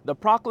us. The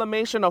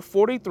proclamation of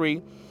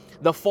 43,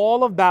 the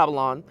fall of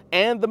Babylon,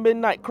 and the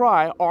midnight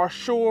cry are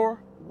sure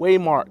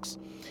waymarks.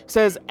 It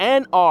says,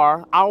 and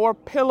are our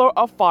pillar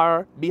of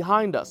fire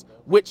behind us,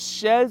 which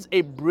sheds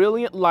a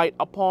brilliant light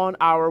upon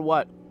our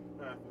what?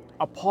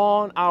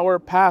 Upon our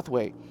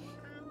pathway.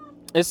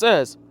 It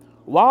says,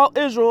 while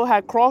Israel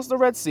had crossed the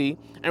Red Sea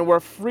and were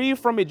free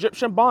from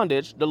Egyptian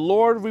bondage, the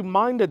Lord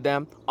reminded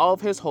them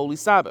of his holy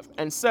Sabbath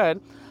and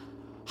said,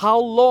 how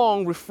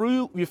long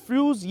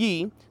refuse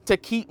ye to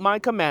keep my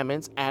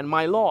commandments and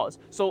my laws?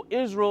 So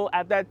Israel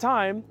at that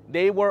time,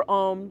 they were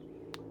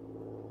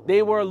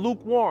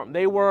lukewarm.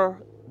 They were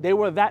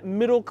that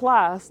middle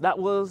class that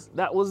was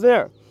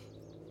there.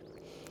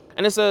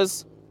 And it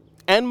says,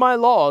 and my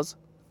laws,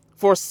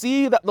 for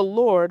see that the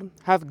Lord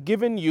hath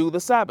given you the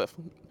Sabbath.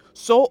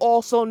 So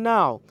also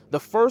now, the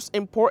first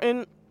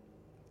important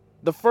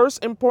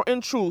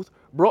truth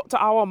brought to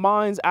our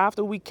minds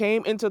after we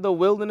came into the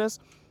wilderness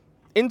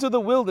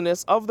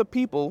of the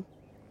people,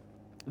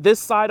 this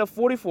side of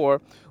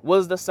 44,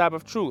 was the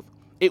Sabbath truth.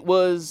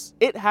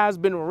 It has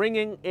been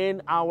ringing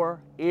in our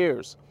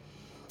ears.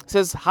 It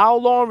says, how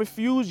long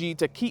refuse ye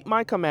to keep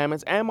my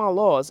commandments and my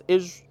laws,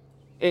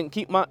 and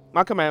keep my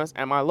commandments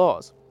and my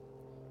laws?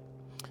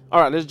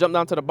 All right, let's jump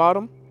down to the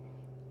bottom.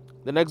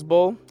 The next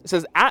bowl, it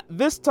says, at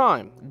this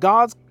time,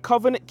 God's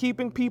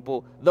covenant-keeping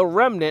people, the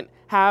remnant,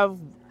 have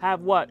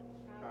what?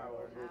 Power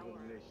over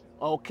the nation.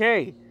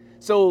 Okay,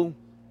 so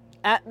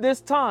at this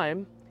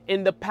time,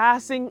 in the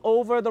passing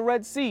over the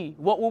Red Sea,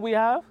 what will we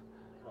have?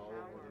 Power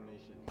over the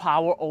nation.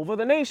 Power over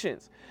the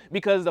nations.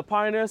 Because the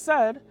pioneer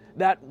said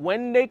that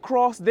when they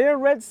crossed their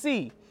Red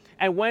Sea,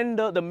 and when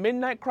the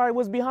midnight cry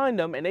was behind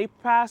them, and they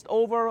passed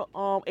over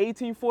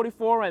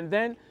 1844, and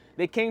then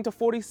they came to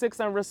 46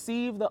 and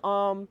received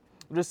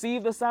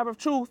the Sabbath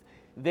truth,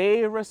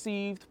 they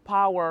received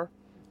power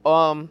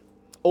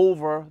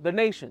over the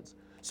nations.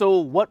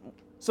 So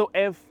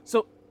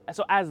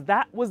as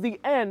that was the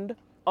end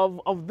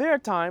of their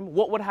time,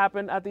 what would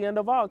happen at the end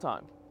of our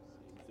time?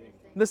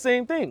 The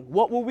same thing.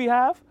 What will we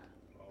have?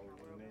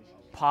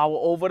 Power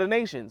over the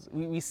nations.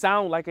 We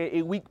sound like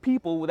a weak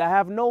people that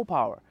have no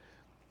power.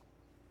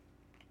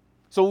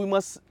 So we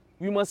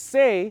must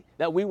say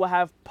that we will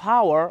have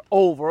power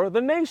over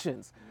the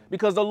nations,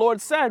 because the Lord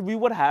said we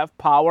would have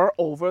power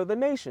over the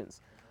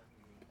nations.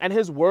 And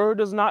his word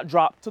does not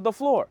drop to the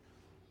floor.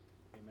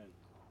 Amen.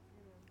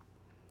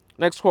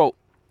 Next quote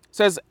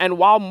says, and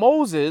while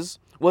Moses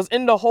was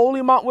in the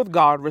holy mount with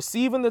God,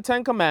 receiving the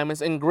 10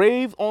 commandments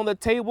engraved on the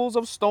tables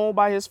of stone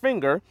by his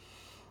finger,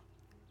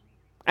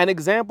 an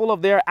example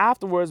of their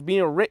afterwards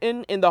being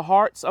written in the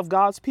hearts of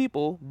God's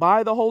people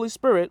by the Holy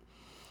Spirit,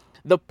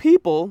 the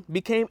people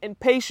became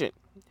impatient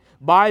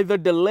by the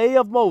delay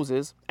of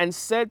Moses and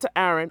said to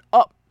Aaron,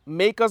 up,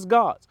 make us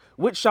gods,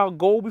 which shall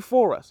go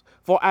before us.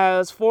 For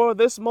as for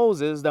this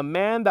Moses, the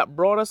man that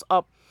brought us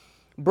up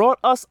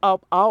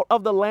out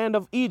of the land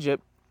of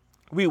Egypt,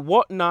 we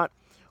wot not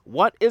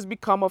what is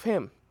become of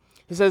him.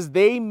 He says,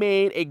 they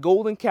made a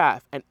golden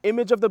calf, an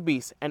image of the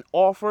beast, and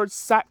offered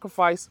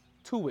sacrifice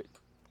to it.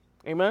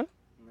 Amen?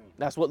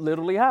 That's what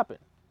literally happened,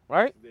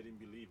 right? They didn't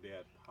believe they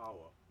had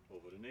power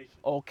over the nation.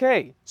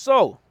 Okay,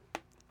 so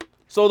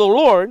the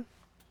Lord,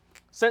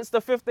 since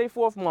the 5th day,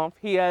 4th month,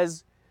 he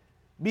has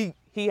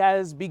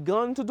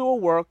begun to do a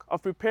work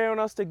of preparing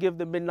us to give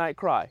the midnight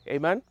cry.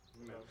 Amen?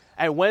 Amen.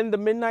 And when the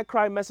midnight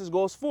cry message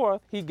goes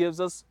forth, he gives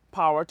us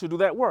power to do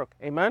that work.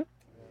 Amen?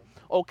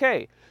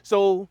 Okay,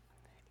 so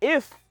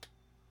if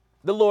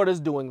the Lord is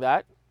doing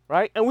that,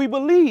 right, and we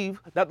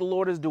believe that the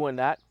Lord is doing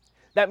that,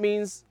 that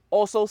means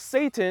also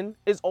Satan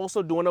is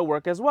also doing a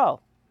work as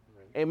well.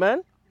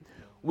 Amen?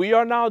 We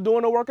are now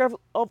doing a work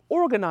of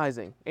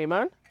organizing.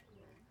 Amen?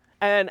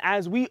 And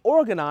as we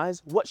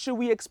organize, what should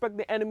we expect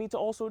the enemy to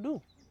also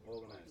do?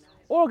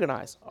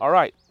 Organize. All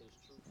right.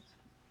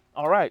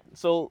 All right.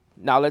 So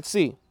now let's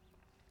see.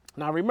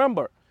 Now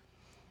remember,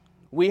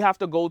 we have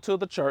to go to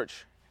the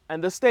church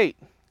and the state.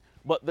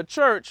 But the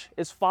church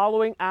is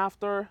following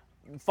after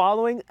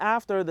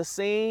the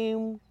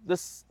same,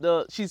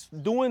 she's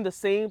doing the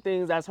same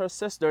things as her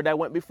sister that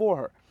went before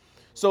her.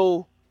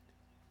 So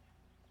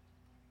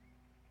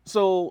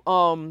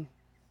we'll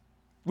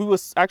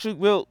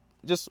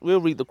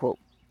read the quote.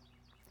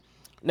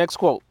 Next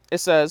quote. It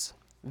says,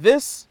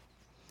 this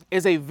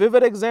is a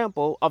vivid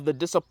example of the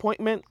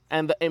disappointment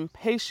and the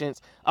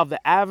impatience of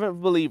the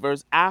Advent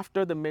believers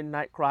after the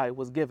midnight cry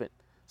was given.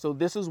 So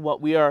this is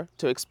what we are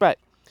to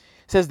expect.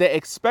 It says they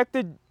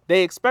expected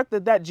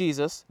that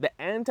Jesus, the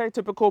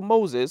antitypical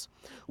Moses,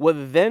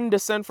 would then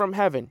descend from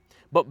heaven.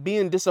 But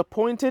being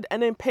disappointed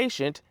and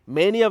impatient,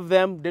 many of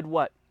them did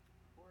what?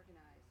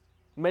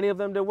 Organized. Many of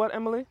them did what,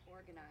 Emily?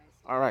 Organized.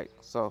 All right.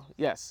 So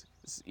yes,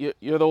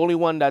 you're the only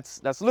one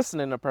that's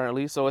listening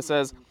apparently. So it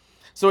says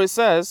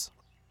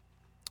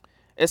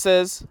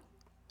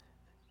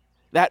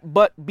that,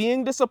 but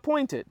being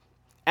disappointed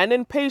and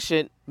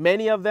impatient,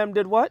 many of them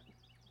did what?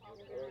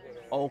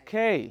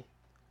 Okay.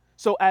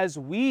 So as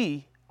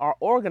we are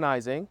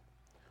organizing,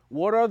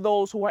 what are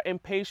those who are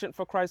impatient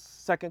for Christ's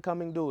second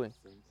coming doing?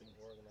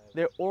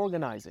 They're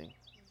organizing.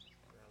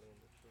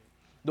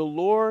 The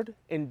Lord,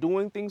 in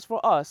doing things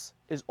for us,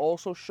 is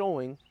also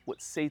showing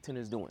what Satan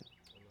is doing.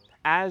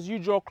 As you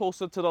draw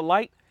closer to the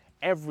light,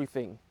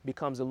 everything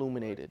becomes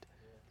illuminated.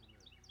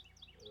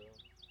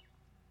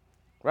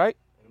 Right?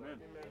 Amen.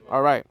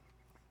 All right.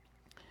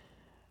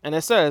 And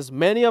it says,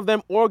 many of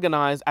them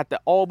organized at the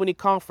Albany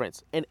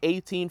Conference in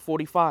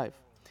 1845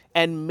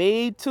 and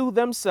made to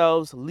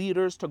themselves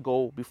leaders to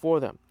go before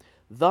them.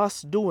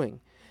 Thus doing,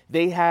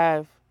 they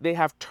have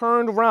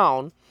turned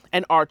round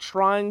and are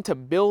trying to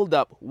build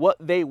up what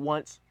they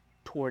once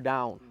tore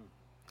down.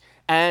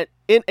 And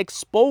in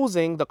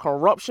exposing the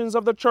corruptions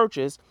of the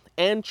churches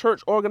and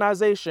church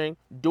organization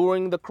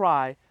during the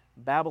cry,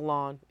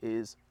 Babylon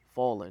is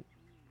fallen.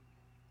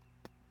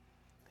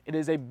 It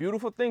is a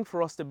beautiful thing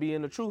for us to be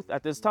in the truth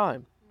at this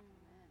time.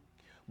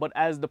 But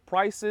as the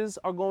prices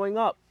are going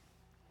up,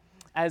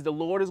 as the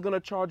Lord is going to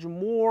charge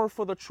more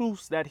for the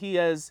truths that he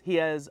has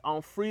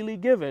freely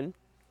given,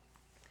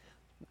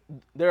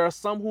 there are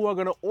some who are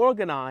going to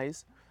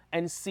organize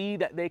and see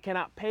that they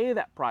cannot pay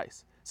that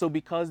price. So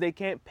because they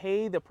can't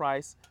pay the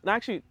price, and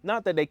actually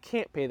not that they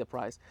can't pay the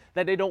price,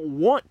 that they don't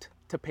want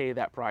to pay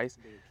that price.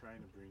 They're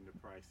trying to bring the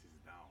prices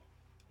down.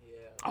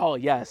 Yeah. Oh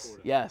yes,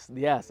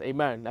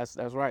 amen. That's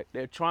right.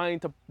 They're trying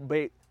to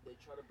They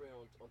try to bring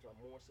onto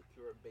a more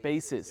secure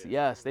basis.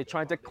 Yes, they're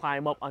trying to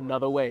climb up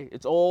another way.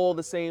 It's all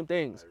the same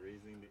things. By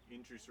raising the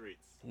interest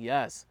rates.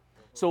 Yes.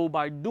 So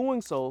by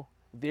doing so,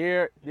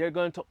 they're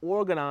going to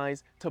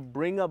organize to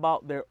bring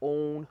about their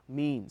own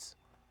means.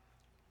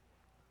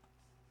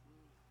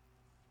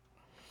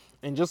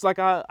 And just like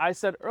I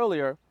said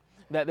earlier,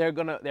 that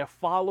they're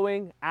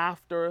following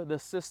after the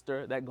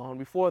sister that gone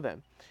before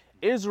them.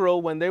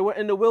 Israel, when they were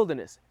in the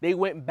wilderness, they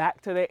went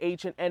back to their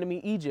ancient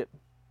enemy, Egypt.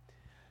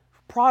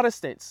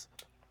 Protestants,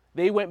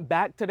 they went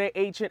back to their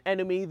ancient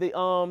enemy,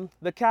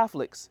 the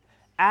Catholics.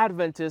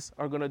 Adventists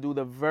are going to do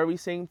the very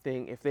same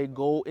thing if they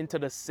go into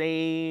the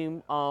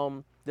same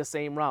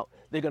route.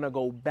 They're going to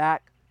go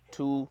back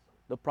to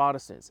the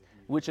Protestants,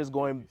 which is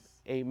going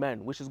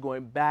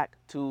back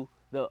to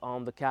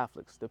the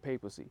Catholics, the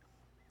papacy.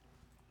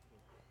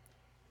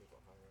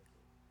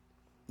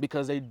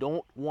 Because they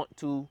don't want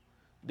to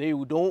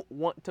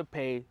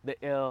pay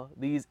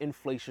these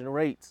inflation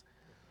rates.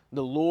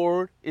 The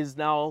Lord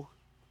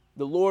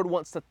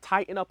wants to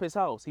tighten up his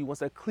house. He wants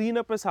to clean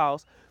up his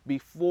house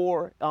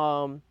before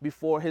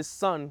his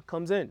son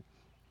comes in.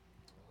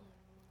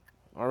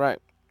 All right.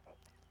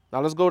 Now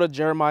let's go to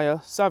Jeremiah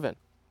 7.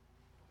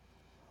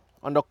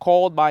 Under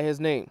called by his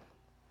name.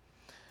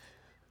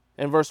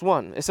 In verse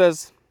 1, it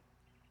says,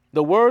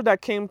 the word that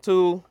came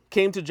to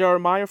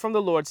Jeremiah from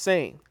the Lord,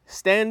 saying,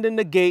 stand in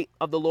the gate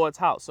of the Lord's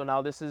house. So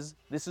now this is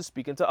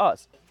speaking to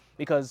us,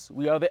 because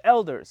we are the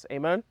elders.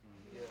 Amen.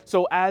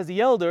 So as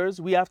the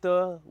elders, we have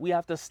to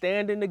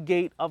stand in the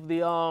gate of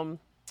the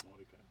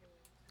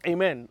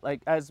amen, like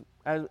as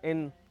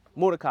in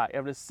Mordecai,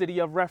 of the city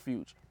of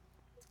refuge.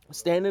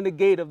 Stand in the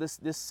gate of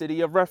this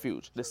city of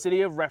refuge. The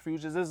city of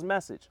refuge is his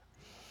message.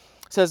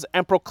 It says,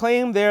 and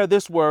proclaim there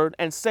this word,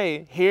 and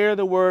say, hear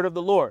the word of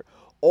the Lord,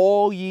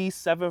 all ye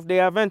Seventh-day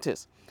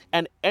Adventists,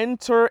 and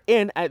enter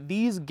in at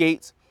these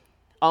gates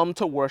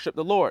to worship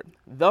the Lord.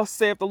 Thus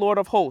saith the Lord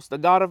of hosts, the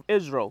God of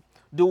Israel.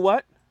 Do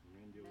what?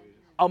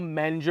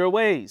 Amend your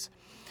ways.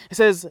 It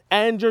says,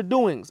 and your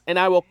doings, and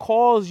I will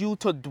cause you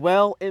to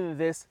dwell in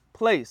this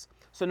place.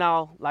 So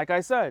now, like I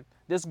said,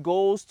 this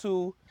goes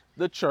to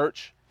the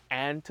church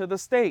and to the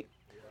state.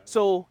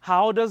 So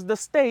how does the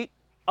state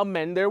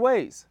amend their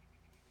ways?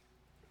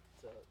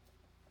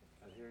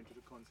 Adhering to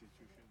the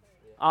Constitution.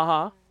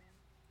 Uh-huh.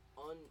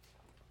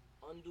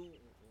 Undo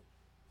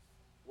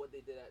what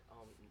they did at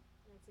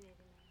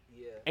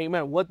 1989. yeah.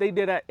 Amen. What they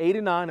did at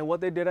 89 and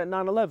what they did at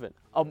 9/11.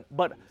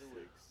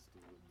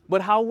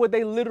 But how would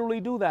they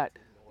literally do that?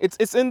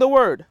 It's in the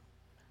word.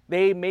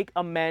 They make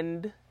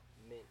amendments.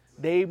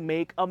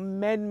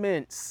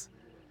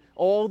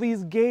 All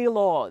these gay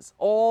laws,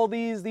 all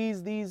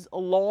these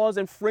laws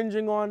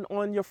infringing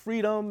on your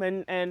freedom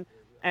and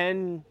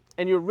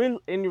your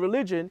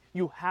religion,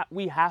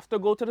 we have to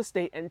go to the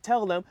state and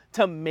tell them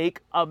to make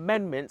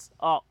amendments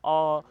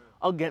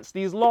against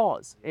these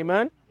laws.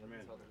 Amen. Amen.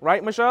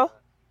 Right, Michelle?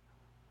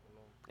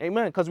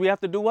 Amen. Because we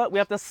have to do what? We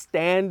have to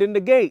stand in the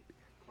gate.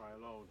 Cry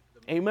aloud.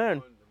 Amen.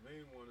 The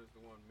main one is the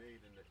one made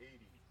in the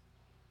 80s.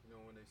 You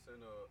know, when they sent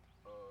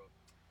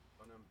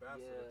an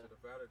ambassador to the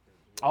Vatican.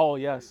 Oh,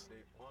 yes.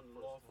 They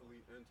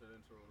unlawfully entered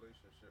into a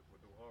relationship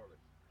with the harlot.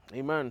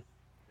 Amen.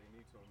 They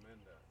need to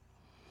amend that.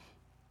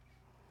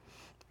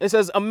 It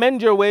says,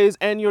 amend your ways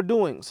and your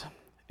doings,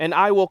 and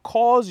I will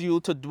cause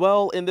you to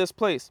dwell in this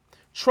place.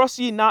 Trust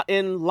ye not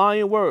in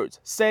lying words,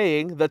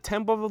 saying, the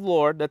temple of the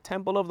Lord, the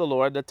temple of the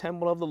Lord, the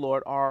temple of the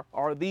Lord are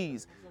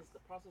these. Since the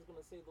prophet is going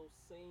to say those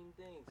same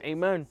things.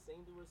 Amen.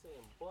 Same thing we're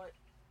saying, but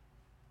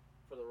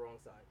for the wrong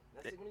side.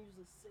 That's going to use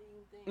the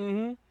same thing.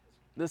 Mm-hmm.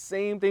 The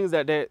same things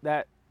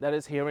that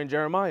is here in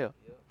Jeremiah.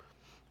 Yeah.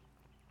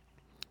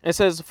 It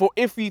says, for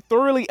if ye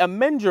thoroughly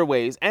amend your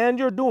ways and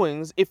your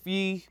doings, if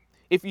ye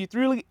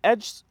thoroughly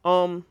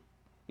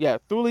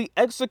thoroughly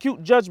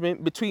execute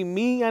judgment between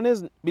man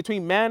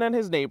and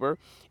his neighbor,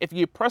 if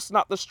ye oppress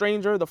not the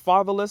stranger, the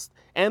fatherless,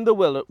 and the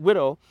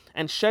widow,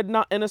 and shed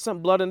not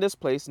innocent blood in this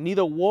place,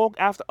 neither walk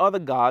after other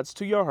gods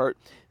to your hurt,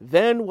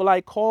 then will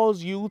I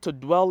cause you to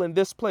dwell in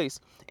this place,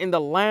 in the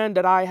land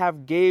that I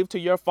have gave to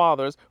your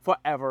fathers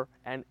forever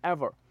and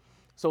ever.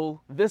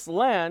 So this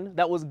land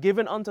that was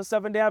given unto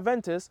Seventh-day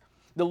Adventists,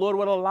 the Lord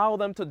would allow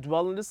them to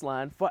dwell in this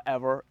land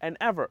forever and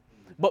ever.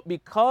 But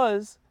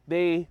because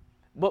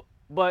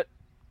but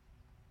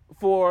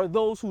for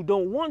those who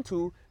don't want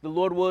to, the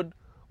Lord would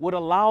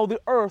allow the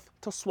earth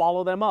to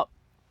swallow them up.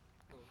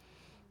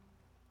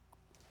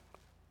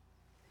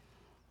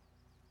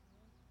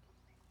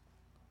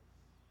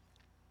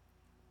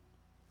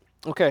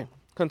 Okay,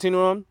 continue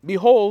on.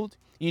 Behold,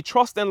 ye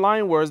trust in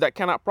lying words that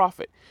cannot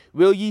profit.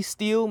 Will ye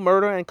steal,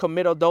 murder, and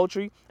commit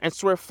adultery, and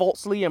swear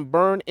falsely, and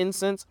burn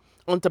incense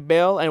unto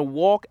Baal, and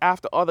walk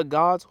after other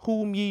gods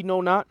whom ye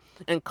know not,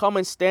 and come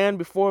and stand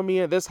before me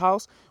in this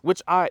house,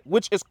 which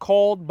is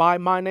called by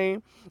my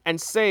name, and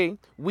say,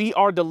 we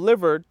are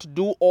delivered to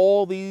do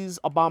all these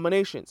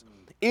abominations?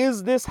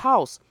 Is this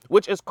house,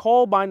 which is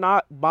called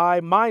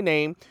by my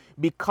name,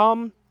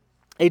 become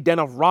a den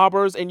of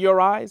robbers in your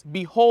eyes?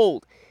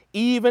 Behold,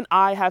 even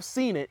I have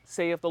seen it,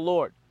 saith the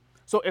Lord.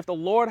 So if the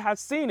Lord has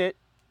seen it,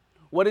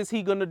 what is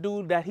he going to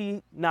do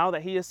now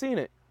that he has seen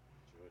it?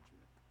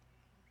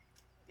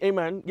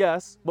 Amen.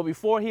 Yes, but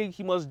before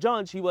he must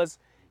judge, he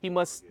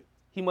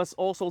must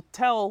also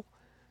tell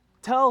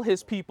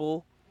his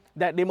people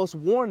that they must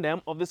warn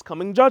them of this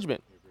coming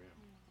judgment.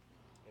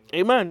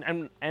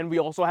 Amen. And we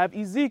also have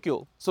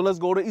Ezekiel. So let's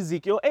go to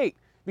Ezekiel 8,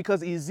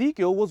 because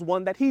Ezekiel was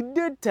one that he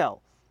did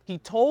tell. He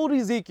told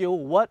Ezekiel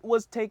what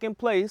was taking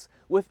place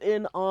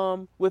within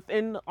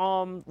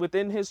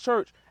his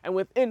church and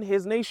within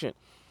his nation.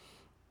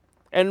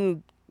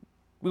 And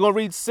we're going to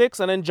read 6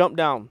 and then jump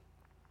down.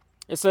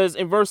 It says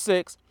in verse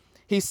 6,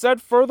 he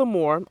said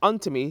furthermore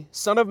unto me,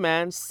 Son of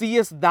man,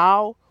 seest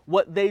thou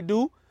what they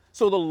do?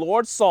 So the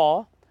Lord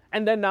saw,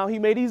 and then now he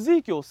made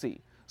Ezekiel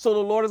see. So the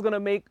Lord is going to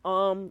make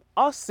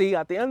us see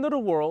at the end of the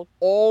world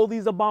all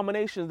these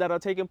abominations that are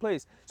taking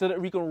place, so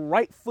that we can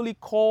rightfully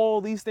call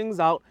these things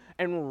out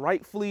and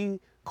rightfully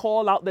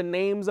call out the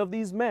names of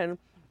these men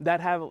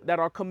that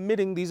are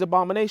committing these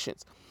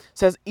abominations. It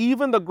says,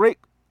 even the great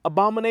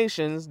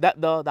abominations that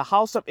the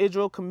house of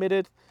Israel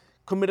committeth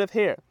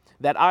here,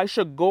 that I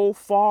should go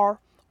far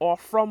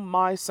off from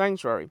my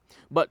sanctuary,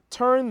 but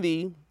turn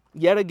thee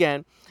yet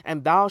again,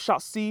 and thou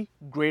shalt see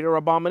greater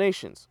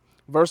abominations.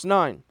 Verse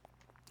 9,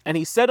 and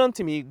he said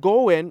unto me,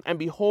 go in and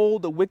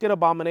behold the wicked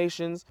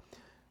abominations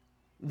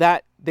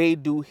that they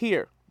do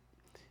here.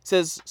 It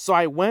says, so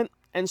I went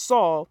and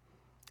saw,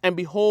 and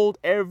behold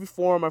every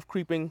form of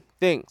creeping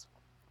things.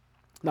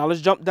 Now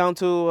let's jump down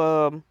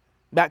to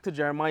back to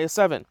Jeremiah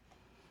 7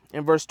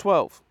 in verse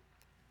 12.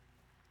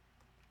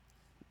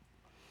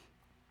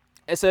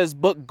 It says,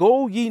 "But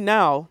go ye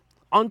now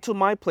unto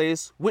my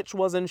place which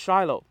was in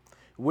Shiloh,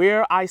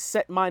 where I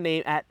set my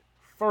name at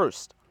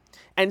first,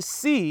 and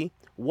see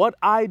what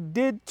I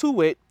did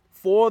to it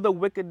for the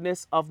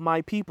wickedness of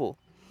my people.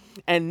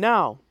 And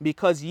now,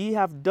 because ye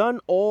have done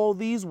all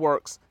these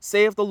works,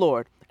 saith the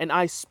Lord, and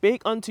I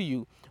spake unto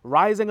you,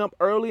 rising up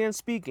early and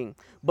speaking,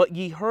 but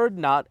ye heard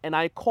not, and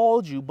I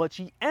called you, but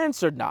ye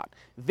answered not.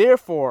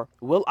 Therefore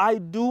will I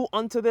do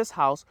unto this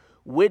house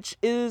which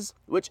is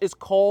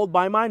called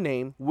by my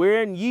name,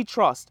 wherein ye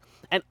trust,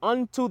 and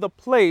unto the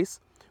place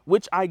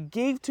which I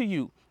gave to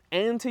you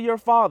and to your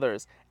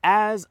fathers,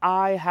 as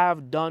I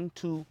have done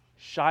to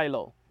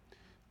Shiloh."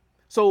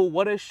 So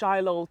what is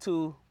Shiloh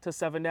to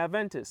Seventh-day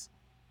Adventists?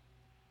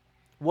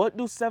 What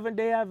do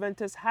Seventh-day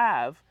Adventists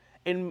have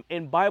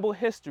in Bible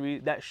history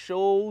that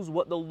shows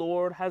what the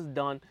Lord has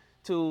done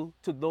to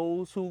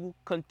those who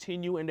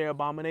continue in their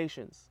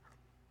abominations?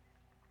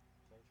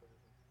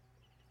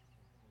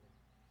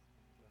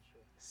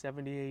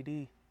 70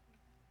 AD.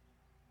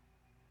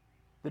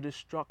 The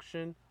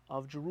destruction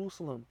of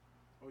Jerusalem.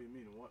 Oh, you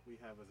mean what we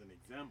have as an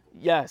example?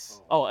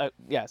 Yes.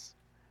 Yes.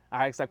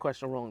 I asked that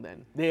question wrong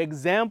then. The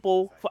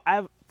example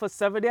for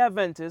Seventh-day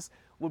Adventists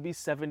would be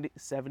 70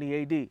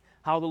 AD.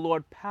 How the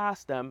Lord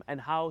passed them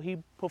and how he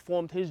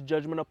performed his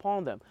judgment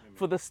upon them. Amen.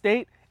 For the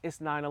state, it's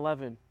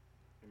 9/11.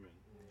 Amen.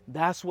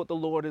 That's what the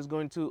Lord is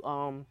going to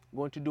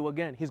do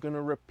again. He's going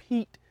to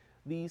repeat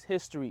these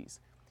histories.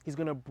 He's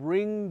going to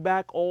bring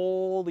back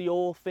all the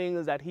old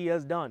things that he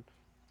has done.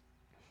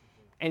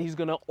 And he's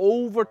going to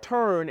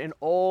overturn in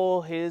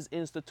all his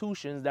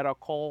institutions that are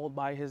called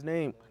by his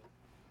name.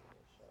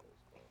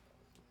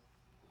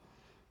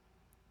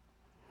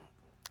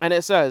 And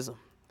it says,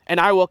 "And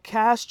I will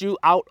cast you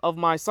out of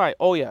my sight."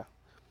 Oh yeah.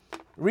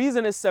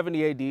 Reason is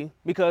 70 AD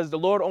because the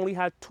Lord only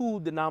had two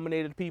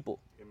denominated people.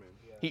 Amen.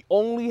 He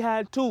only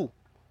had two.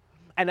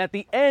 And at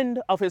the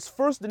end of his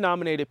first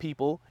denominated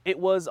people, it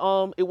was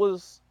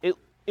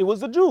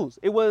the Jews.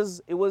 It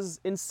was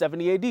in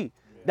 70 AD.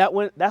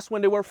 That's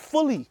when they were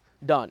fully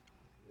done.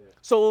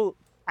 So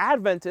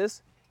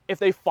Adventists, if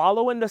they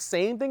follow in the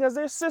same thing as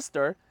their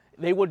sister,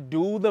 they would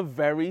do the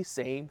very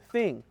same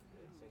thing.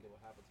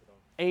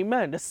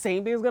 Amen. The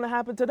same thing is going to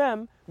happen to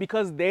them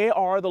because they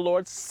are the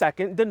Lord's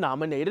second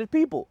denominated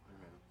people.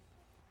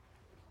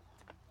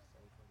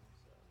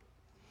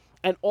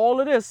 And all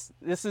of this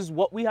is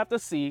what we have to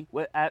see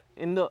when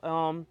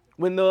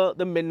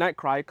the midnight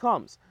cry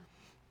comes.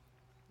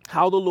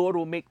 How the Lord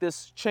will make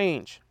this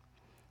change.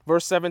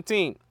 Verse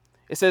 17,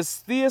 it says,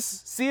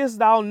 "Seest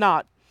thou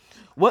not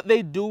what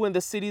they do in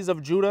the cities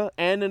of Judah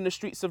and in the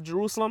streets of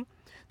Jerusalem?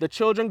 The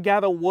children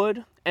gather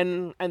wood,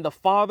 and the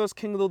fathers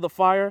kindle the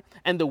fire,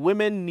 and the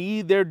women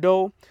knead their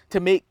dough to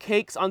make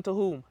cakes unto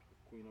whom?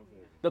 Queen of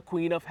Heaven. The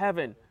Queen of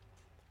Heaven."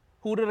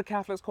 Who do the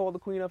Catholics call the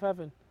Queen of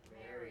Heaven?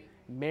 Mary.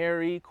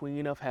 Mary,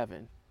 Queen of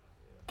Heaven.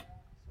 Sounds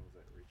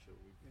like Rachel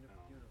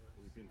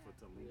weeping for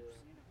Tammuz.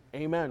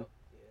 Amen.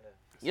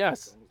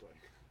 Yes. Sounds like.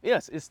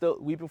 Yes, it's the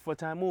weeping for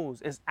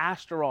Tammuz. It's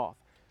Ashtaroth.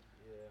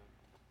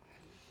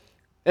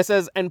 It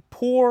says, "And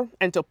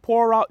to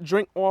pour out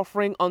drink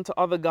offering unto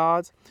other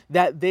gods,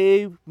 that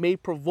they may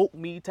provoke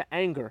me to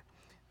anger."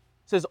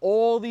 It says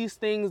all these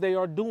things they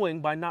are doing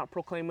by not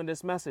proclaiming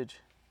this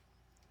message.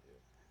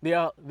 They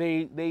They're not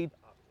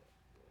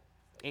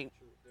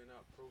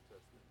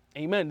protesting.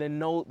 Amen.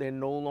 They're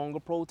no longer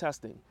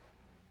protesting.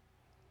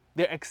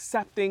 They're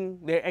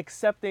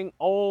accepting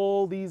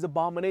all these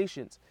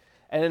abominations.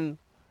 And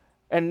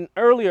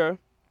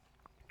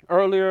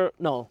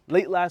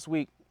late last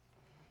week,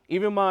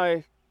 even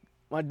my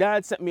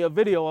dad sent me a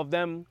video of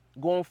them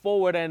going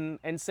forward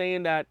and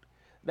saying that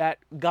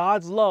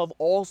God's love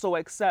also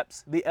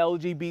accepts the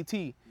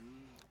LGBT,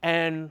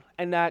 and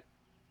that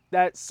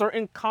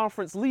certain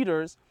conference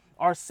leaders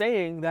are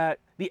saying that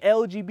the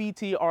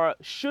LGBT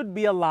should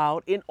be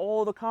allowed in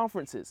all the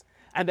conferences,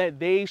 and that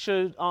they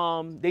should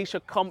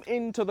come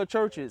into the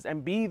churches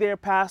and be their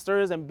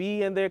pastors and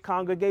be in their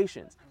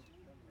congregations.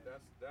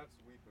 That's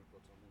weeping for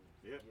Tammuz.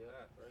 Yep.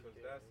 Because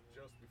that's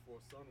just before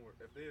sun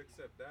worship. If they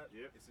accept that,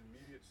 Yep. it's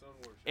immediate sun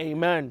worship.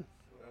 Amen.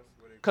 So that's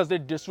where they Because they're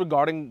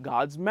disregarding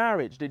God's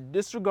marriage. They're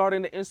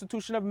disregarding the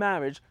institution of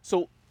marriage.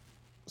 So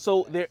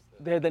they're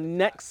the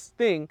next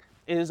thing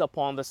is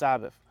upon the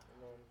Sabbath.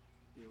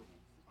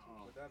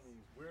 But that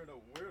means we're the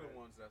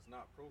ones that's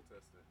not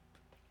protesting.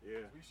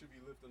 Yeah. We should be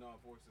lifting our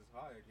voices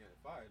high again.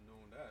 If I had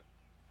known that,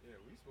 yeah,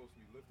 we're supposed to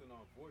be lifting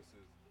our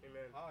voices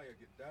high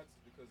again. That's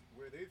because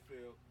where they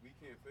fail, we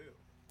can't fail.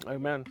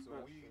 Amen.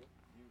 So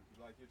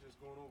you're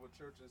just going over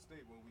church and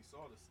state. When we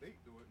saw the state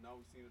do it, now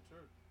we see the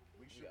church.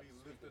 We should be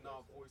lifting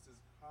our voices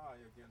high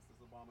against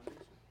this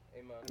abomination.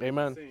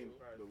 Amen. Saying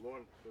the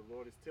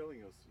Lord is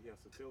telling us. He has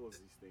to tell us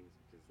these things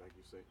because, like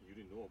you said, you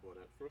didn't know about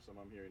that. First time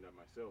I'm hearing that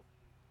myself.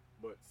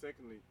 But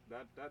secondly,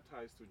 that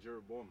ties to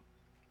Jeroboam.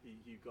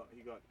 He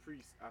got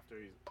priests after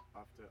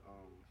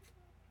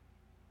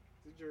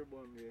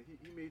Jeroboam. Yeah,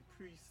 he made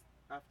priests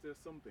after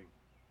something.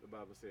 the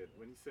Bible said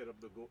when he set up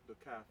the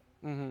calf,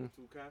 Mm-hmm. the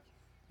two calves.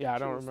 Yeah, I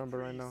don't chose remember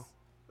right now. priests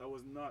that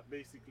was not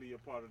basically a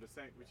part of the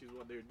sanctuary, which is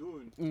what they're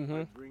doing, Mm-hmm.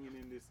 like bringing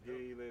in this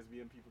gay,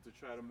 lesbian people to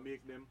try to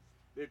make them.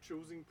 They're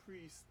choosing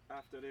priests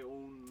after their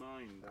own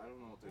mind. I don't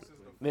know what This to is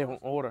the explain. They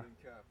first don't order. golden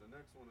calf. The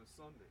next one is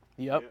Sunday.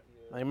 Yep.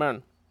 Yeah.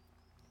 Amen.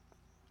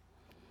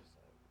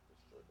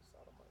 Destroy the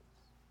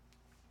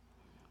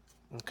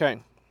Sodomites.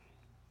 Okay.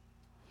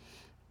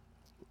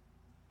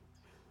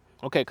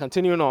 Okay,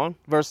 continuing on,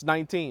 verse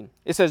 19.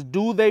 It says,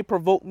 "Do they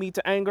provoke me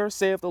to anger,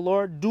 saith the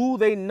Lord? Do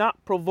they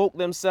not provoke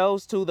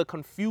themselves to the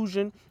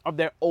confusion of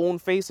their own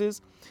faces?"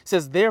 It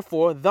says,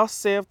 "Therefore, thus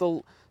saith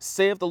the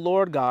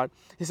Lord God."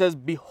 He says,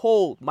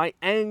 "Behold, my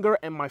anger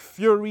and my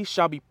fury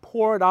shall be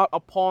poured out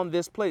upon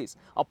this place,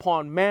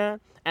 upon man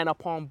and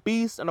upon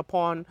beast and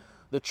upon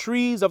the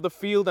trees of the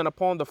field and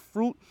upon the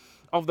fruit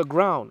of the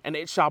ground, and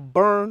it shall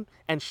burn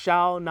and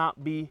shall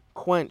not be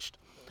quenched."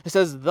 It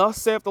says,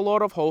 "Thus saith the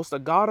Lord of hosts, the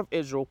God of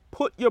Israel,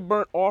 put your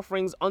burnt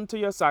offerings unto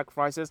your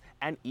sacrifices,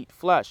 and eat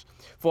flesh.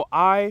 For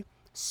I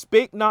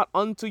spake not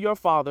unto your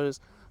fathers,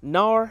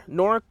 nor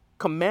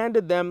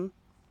commanded them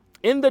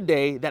in the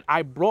day that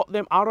I brought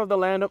them out of the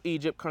land of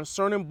Egypt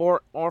concerning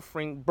burnt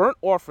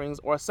offerings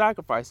or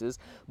sacrifices,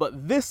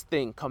 but this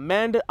thing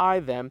commanded I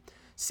them,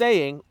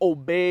 saying,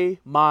 Obey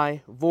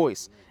my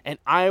voice, and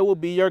I will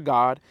be your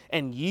God,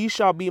 and ye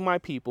shall be my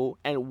people,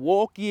 and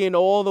walk ye in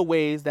all the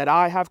ways that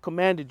I have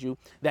commanded you,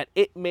 that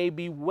it may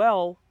be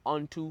well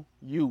unto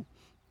you."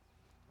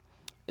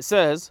 It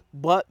says,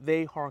 "But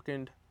they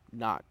hearkened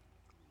not,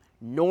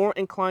 nor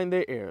inclined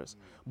their ears,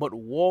 but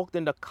walked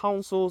in the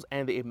counsels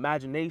and the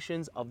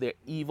imaginations of their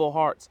evil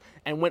hearts,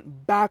 and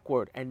went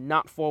backward and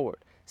not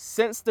forward.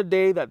 Since the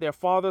day that their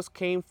fathers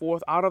came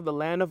forth out of the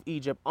land of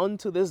Egypt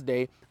unto this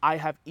day, I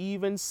have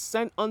even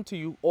sent unto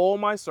you all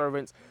my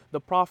servants, the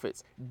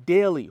prophets,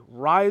 daily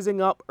rising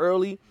up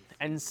early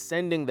and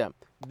sending them."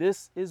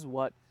 This is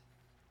what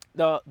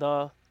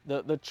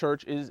the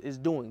church is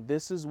doing.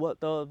 This is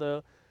what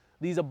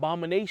these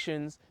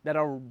abominations that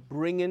are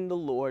bringing the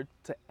Lord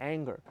to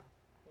anger.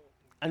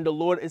 And the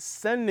Lord is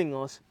sending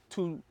us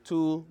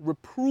to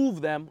reprove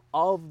them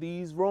of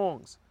these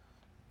wrongs.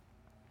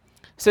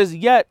 It says,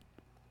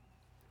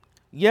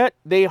 Yet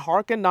they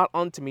hearken not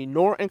unto me,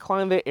 nor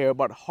incline their ear,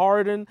 but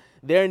harden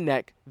their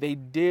neck. They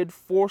did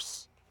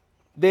worse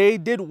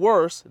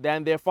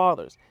than their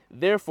fathers.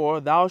 Therefore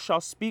thou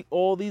shalt speak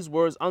all these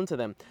words unto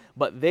them,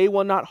 but they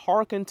will not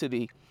hearken to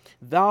thee.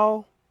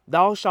 Thou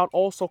shalt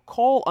also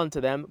call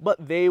unto them,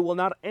 but they will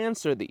not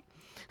answer thee.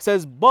 It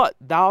says, "But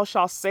thou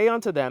shalt say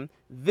unto them,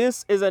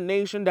 This is a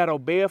nation that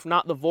obeyeth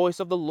not the voice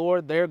of the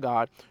Lord their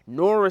God,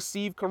 nor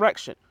receive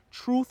correction.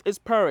 Truth is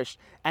perished,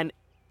 and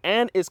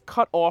is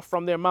cut off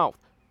from their mouth.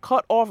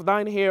 Cut off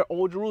thine hair,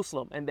 O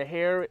Jerusalem." And the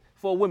hair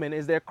for women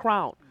is their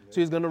crown. So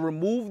he's going to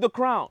remove the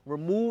crown,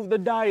 remove the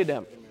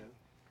diadem. It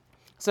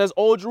says,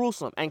 "O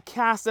Jerusalem, and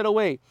cast it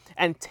away,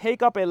 and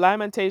take up a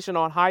lamentation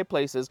on high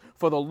places,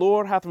 for the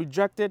Lord hath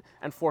rejected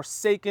and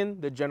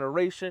forsaken the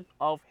generation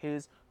of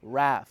his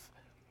wrath."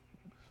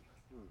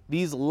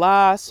 These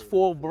last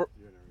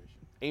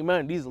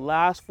Amen. These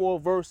last 4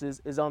 verses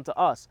is unto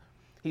us.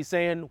 He's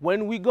saying,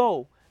 when we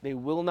go, they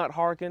will not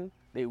hearken,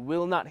 they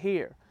will not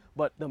hear,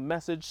 but the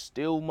message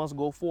still must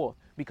go forth,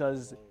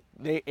 because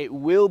it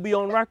will be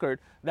on record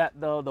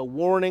that the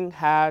warning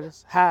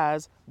has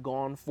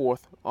gone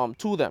forth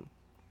to them.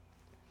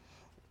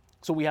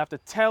 So we have to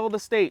tell the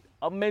state,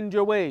 amend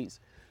your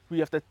ways. We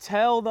have to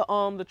tell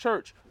the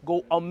church,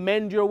 go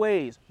amend your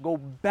ways, go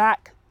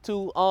back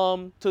to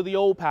the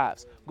old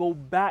paths, go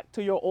back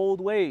to your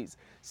old ways.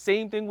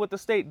 Same thing with the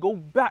state, go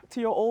back to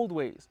your old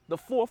ways. The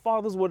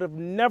forefathers would have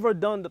never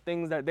done the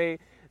things that they're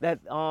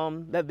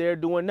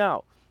doing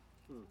now.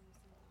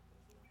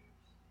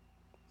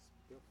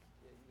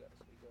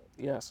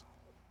 Yes.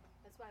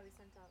 That's why we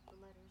sent out the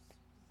letters.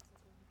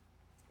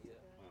 Yeah.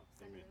 The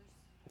senators.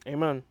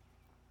 Amen.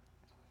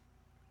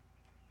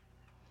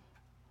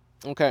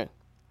 Okay.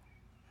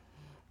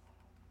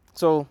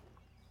 So,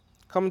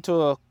 coming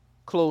to a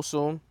close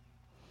soon.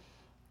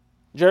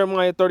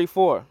 Jeremiah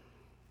 34.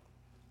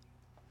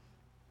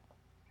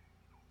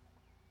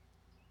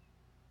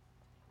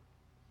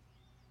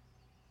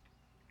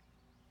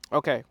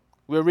 Okay.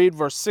 We'll read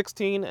verse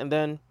 16 and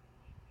then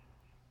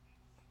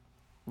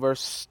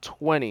verse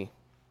 20.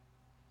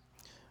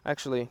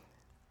 Actually,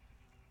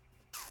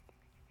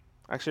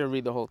 I'll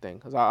read the whole thing,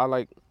 because I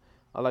like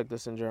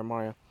this in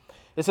Jeremiah.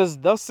 It says,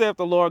 "Thus saith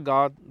the Lord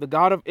God, the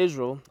God of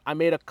Israel, I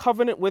made a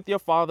covenant with your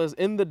fathers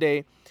in the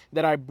day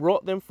that I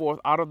brought them forth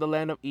out of the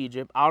land of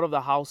Egypt, out of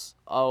the house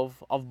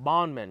of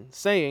bondmen,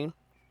 saying,"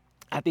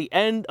 at the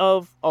end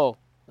of,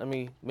 let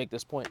me make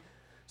this point.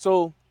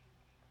 So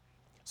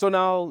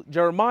now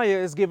Jeremiah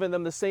is giving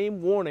them the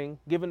same warning,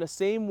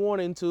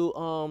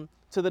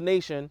 to the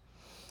nation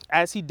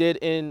as he did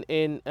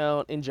in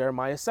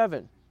Jeremiah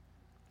 7.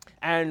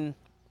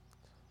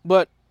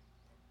 But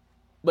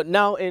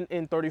now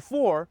in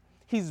 34,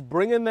 he's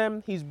bringing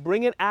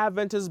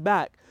Adventists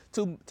back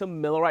to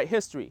Millerite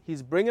history.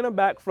 He's bringing them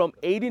back from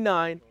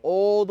 89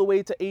 all the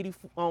way to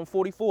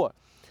 44.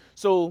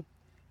 So,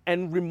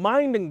 and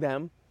reminding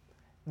them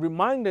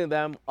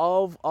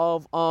of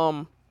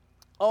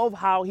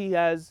how he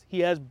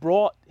has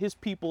brought his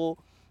people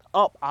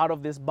up out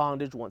of this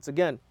bondage once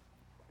again.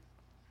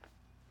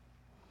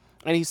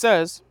 And he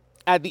says,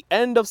 at the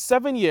end of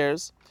 7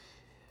 years,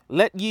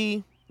 let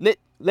ye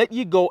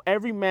go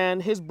every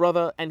man his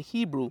brother and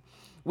Hebrew,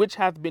 which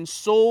hath been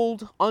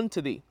sold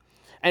unto thee.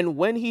 And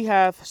when he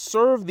hath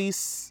served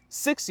these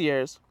 6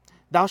 years,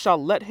 thou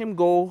shalt let him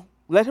go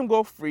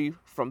free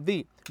from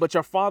thee. But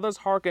your fathers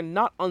hearkened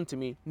not unto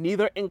me,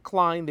 neither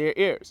inclined their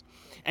ears.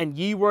 And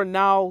ye were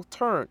now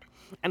turned,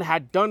 and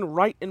had done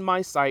right in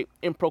my sight,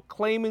 in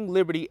proclaiming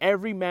liberty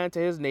every man to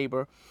his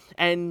neighbor,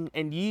 and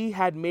ye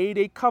had made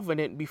a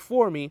covenant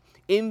before me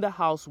in the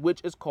house which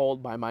is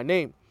called by my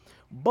name.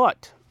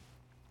 But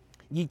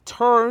ye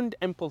turned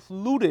and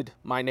polluted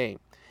my name,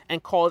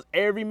 and caused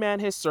every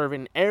man his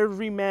servant,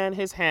 every man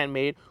his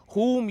handmaid,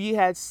 whom ye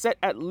had set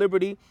at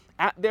liberty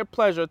at their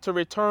pleasure, to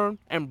return,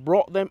 and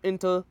brought them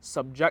into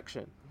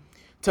subjection,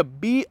 to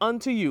be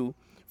unto you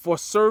for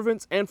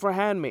servants and for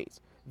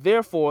handmaids.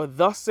 Therefore,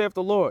 thus saith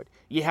the Lord,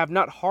 ye have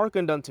not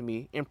hearkened unto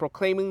me in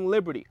proclaiming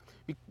liberty,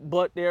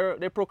 but they're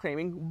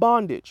proclaiming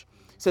bondage.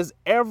 It says,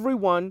 every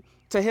one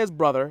to his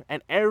brother,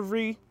 and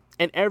every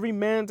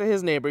man to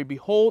his neighbor.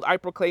 Behold, I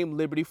proclaim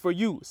liberty for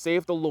you,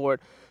 saith the Lord,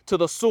 to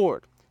the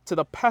sword, to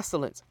the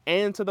pestilence,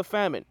 and to the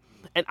famine.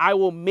 And I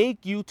will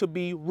make you to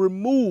be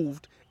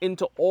removed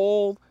into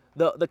all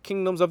the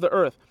kingdoms of the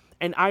earth.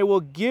 And I will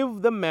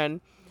give the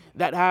men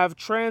that have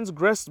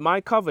transgressed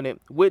my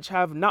covenant, which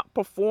have not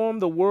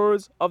performed the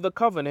words of the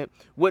covenant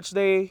which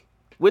they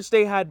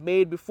had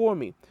made before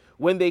me,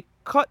 when they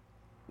cut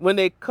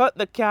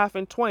the calf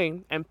in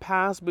twain, and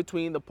passed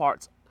between the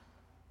parts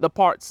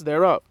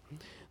thereof.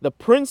 The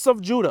prince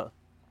of Judah,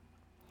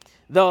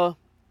 the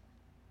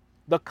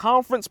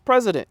conference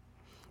president,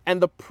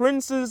 and the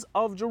princes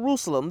of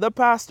Jerusalem, the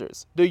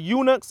pastors, the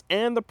eunuchs,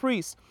 and the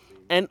priests,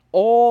 and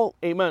all,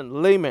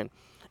 amen, laymen,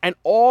 and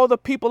all the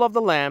people of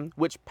the land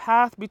which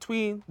passed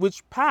between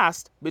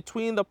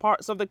the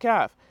parts of the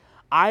calf,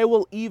 I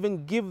will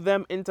even give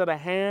them into the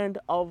hand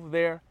of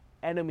their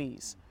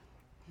enemies,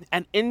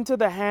 and into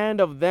the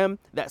hand of them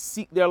that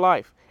seek their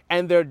life,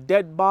 and their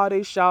dead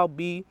bodies shall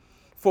be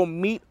for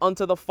meat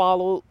unto the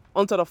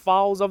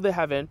fowls of the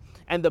heaven,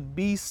 and the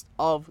beasts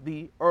of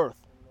the earth.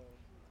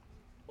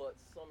 But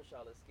some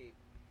shall escape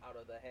out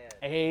of the hand.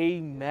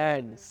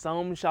 Amen.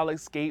 Some shall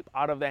escape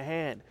out of the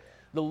hand.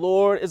 The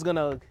Lord is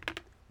gonna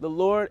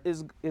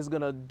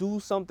do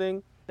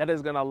something that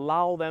is gonna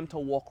allow them to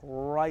walk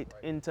right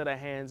into the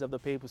hands of the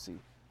papacy.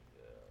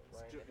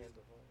 Right in the hands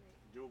of God.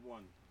 Job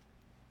 1.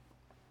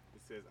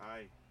 It says,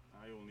 I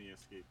only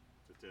escape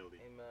to tell thee.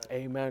 Amen.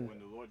 Amen. When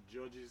the Lord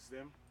judges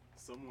them,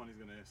 someone is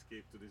going to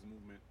escape to this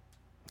movement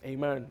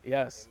Amen.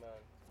 Yes. Amen.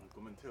 and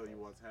come and tell you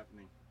what's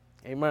happening.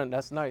 Amen.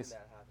 That's nice.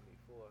 That happened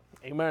before.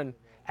 Amen.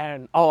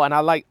 And I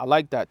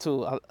like that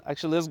too.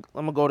 Actually, I'm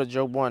gonna go to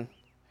Job 1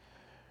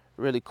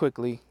 really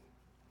quickly,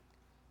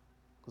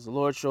 because the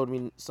Lord showed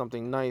me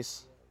something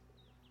nice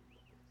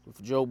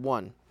with Job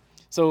 1.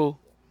 So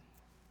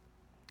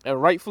it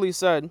rightfully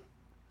said,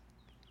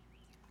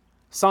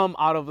 some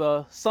out of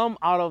the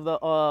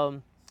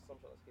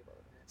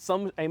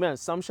amen,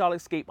 some shall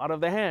escape out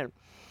of the hand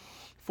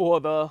for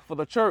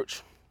the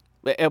church.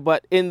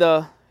 But in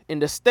the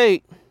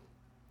state,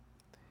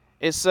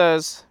 it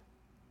says,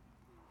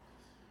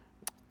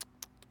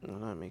 let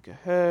me make a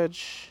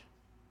hedge.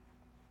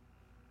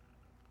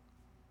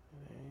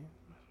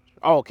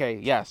 Okay,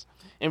 yes.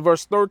 In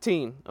verse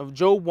 13 of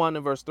Job 1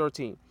 and verse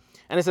 13.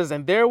 And it says,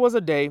 and there was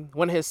a day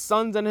when his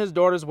sons and his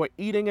daughters were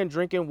eating and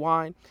drinking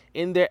wine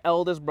in their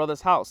eldest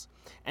brother's house.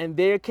 And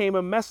there came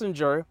a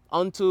messenger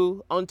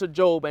unto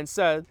Job and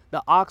said,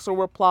 the oxen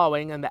were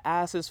plowing and the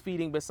asses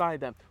feeding beside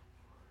them.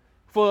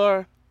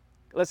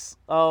 Let's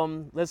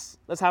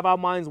have our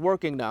minds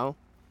working now.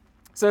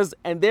 It says,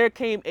 and there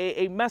came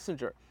a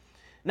messenger.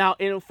 Now,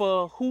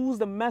 for who's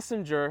the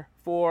messenger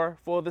for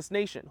this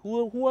nation?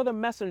 Who are the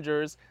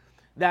messengers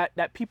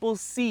that people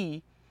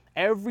see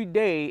every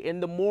day in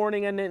the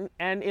morning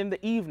and in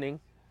the evening?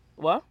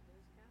 What?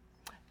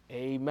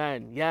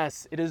 Amen.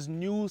 Yes, it is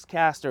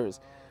newscasters.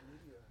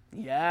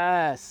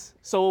 Yes.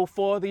 So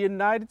for the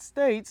United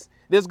States,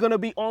 there's going to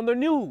be on the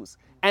news.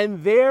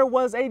 And there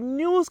was a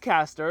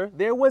newscaster,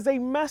 there was a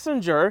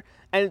messenger,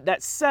 and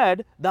that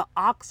said the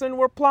oxen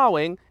were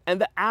plowing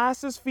and the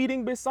asses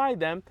feeding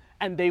beside them,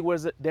 and there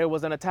was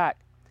an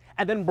attack.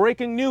 And then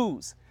breaking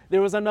news,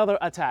 there was another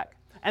attack.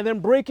 And then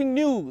breaking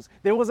news,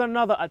 there was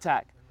another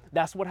attack.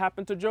 That's what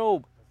happened to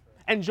Job.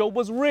 And Job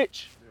was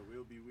rich. There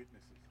will be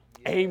witnesses.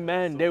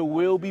 Amen. There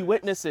will be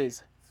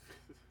witnesses.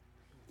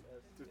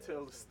 To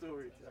tell the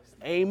story.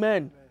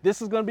 Amen.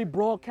 This is going to be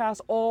broadcast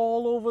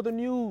all over the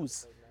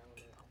news.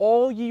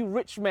 All ye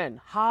rich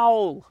men,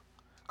 howl.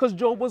 Because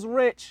Job was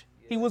rich.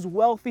 He was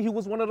wealthy. He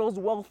was one of those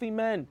wealthy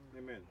men.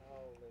 Amen.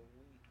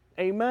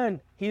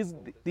 Amen.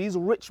 These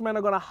rich men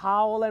are going to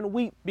howl and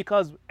weep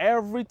because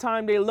every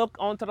time they look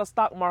onto the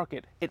stock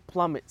market, it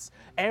plummets.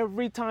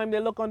 Every time they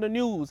look on the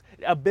news,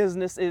 a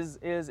business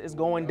is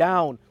going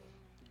down.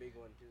 Big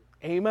one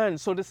too. Amen.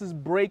 So this is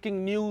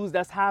breaking news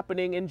that's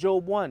happening in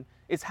Job 1.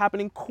 It's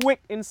happening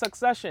quick in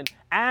succession.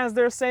 As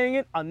they're saying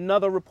it,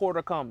 another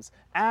reporter comes.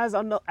 As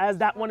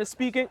that one is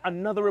speaking,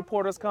 another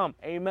reporter's come.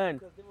 Amen.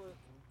 Because they were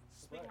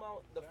speaking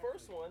about the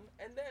first one,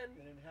 and then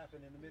it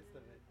happened in the midst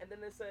of it. and then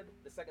they said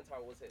the second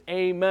tower was hit.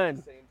 Amen.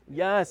 Same thing.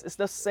 Yes, it's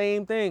the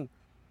same thing.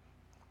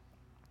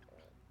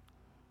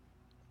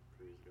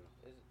 Praise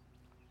God.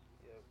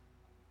 Yeah,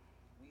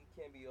 we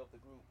can't be of the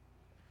group.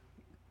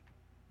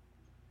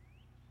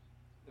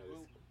 The That is-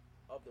 group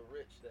of the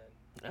rich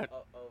then.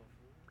 Of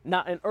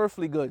Not in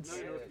earthly goods. Not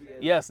in earthly goods.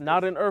 Yes,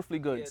 not in earthly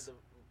yeah, goods. the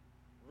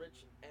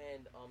rich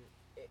and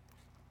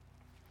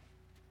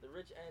the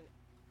rich and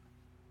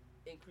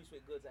increase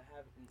with goods and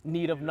have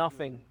Need of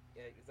nothing.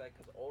 Yeah,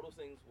 exactly. Because all those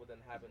things will then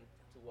happen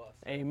to us.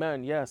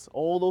 Amen. Yes,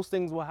 all those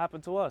things will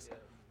happen to us. Yeah,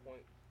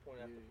 point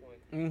after point.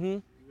 Mm-hmm.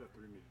 You got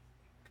 3 minutes.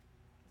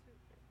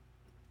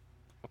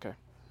 Okay.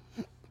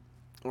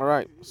 All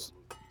right.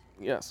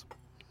 Yes.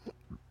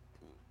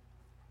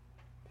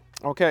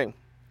 Okay.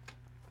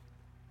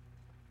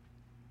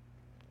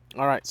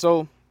 All right.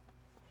 So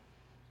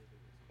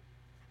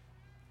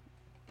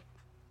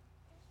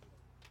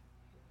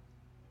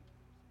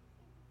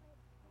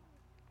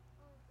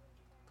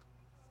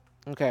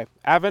okay.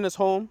 Adventist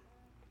Home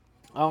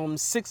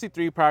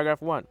 63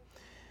 paragraph 1.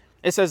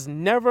 It says,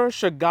 never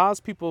should God's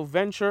people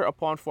venture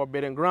upon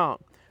forbidden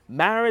ground.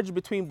 Marriage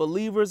between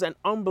believers and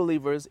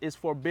unbelievers is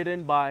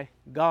forbidden by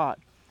God.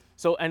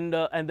 So, and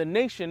the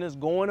nation is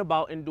going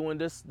about and doing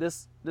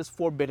this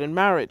forbidden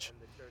marriage.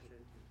 And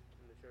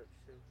the church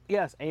too.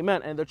 Yes,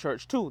 amen. And the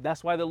church too.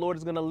 That's why the Lord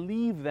is going to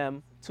leave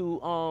them to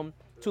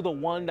the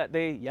one that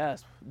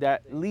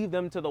leave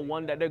them to the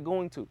one that they're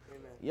going to.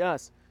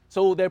 Yes.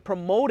 So they're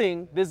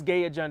promoting this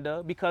gay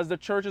agenda because the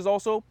church is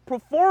also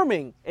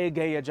performing a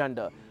gay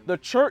agenda. The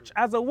church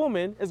as a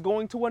woman is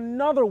going to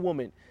another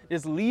woman,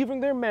 is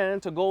leaving their man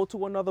to go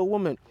to another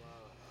woman.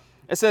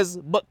 It says,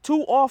 but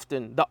too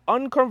often the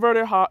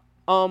unconverted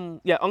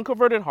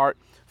heart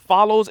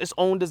follows its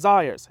own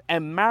desires,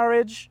 and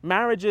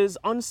marriages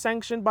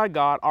unsanctioned by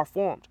God are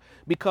formed.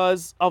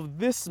 Because of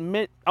this,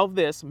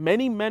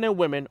 many men and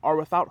women are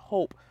without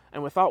hope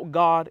and without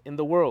God in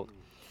the world.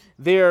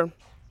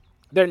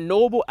 Their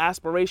noble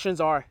aspirations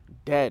are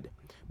dead.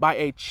 By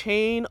a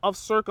chain of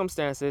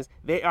circumstances,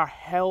 they are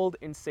held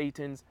in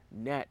Satan's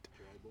net.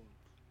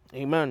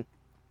 Amen.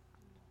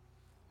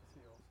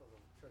 See, also the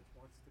church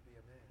wants to be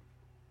a man.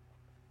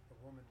 The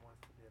woman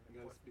wants to be a man. You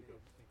gotta Wants to be speak up.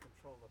 in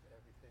control of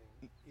everything,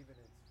 even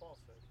its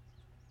falsehood.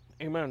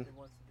 Amen. It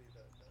wants to be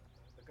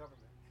the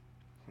government.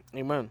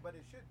 Amen. But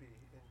it should be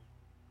with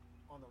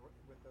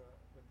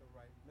the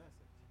right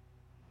message.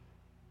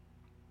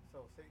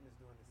 So Satan is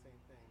doing the same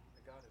thing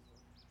that God is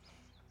doing,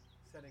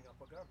 setting up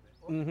a government.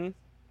 Mm-hmm.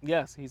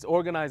 Yes, he's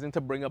organizing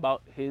to bring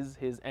about his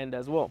end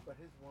as well. But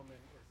his woman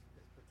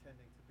is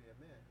pretending to be a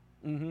man.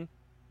 Mm-hmm. You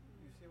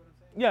see what I'm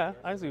saying? Yeah,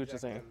 I see what you're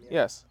saying.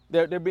 Yes,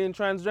 they're being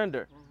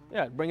transgender.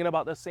 Yeah, bringing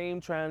about the same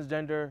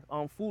transgender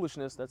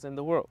foolishness that's in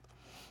the world.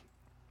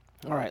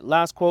 All right,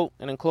 last quote,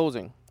 and in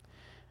closing,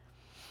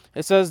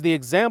 it says, the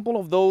example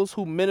of those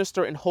who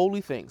minister in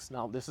holy things.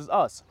 Now, this is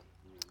us.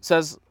 It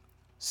says,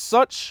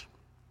 such.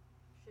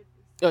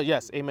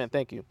 Yes, amen.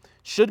 Thank you.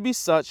 Should be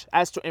such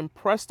as to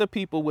impress the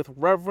people with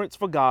reverence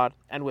for God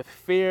and with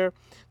fear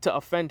to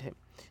offend him.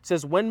 It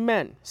says, when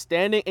men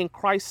standing in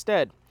Christ's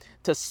stead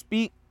to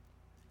speak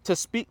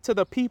to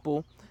the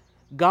people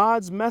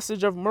God's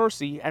message of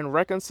mercy and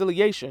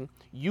reconciliation,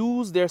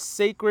 use their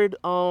sacred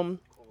calling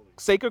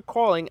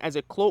as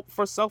a cloak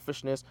for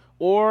selfishness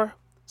or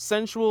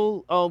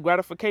sensual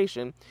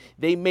gratification,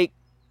 they make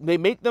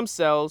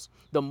themselves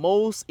the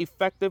most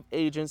effective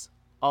agents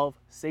of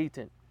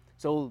Satan.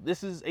 So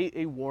this is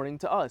a warning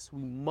to us.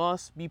 We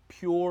must be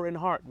pure in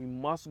heart. We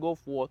must go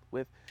forth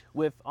with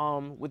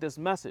this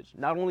message,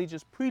 not only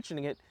just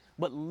preaching it,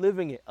 but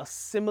living it,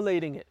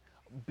 assimilating it,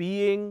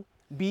 being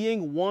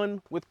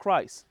one with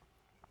Christ.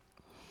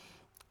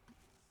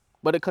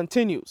 But it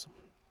continues,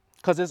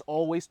 because there's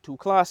always two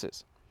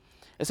classes.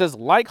 It says,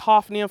 like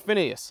Hophni and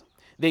Phinehas,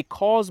 they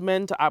cause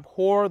men to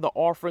abhor the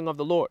offering of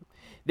the Lord.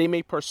 They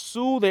may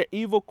pursue their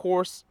evil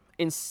course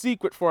in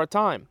secret for a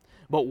time,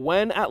 but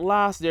when at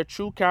last their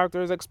true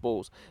character is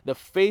exposed, the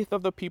faith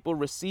of the people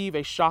receive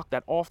a shock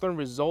that often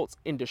results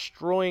in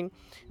destroying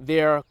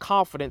their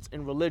confidence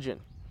in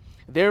religion.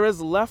 There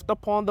is left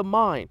upon the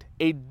mind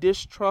a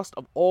distrust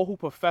of all who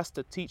profess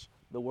to teach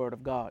the word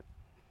of God.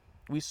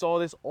 We saw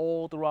this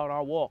all throughout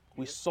our walk.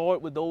 We saw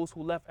it with those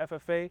who left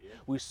FFA.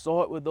 We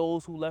saw it with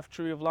those who left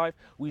Tree of Life.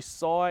 We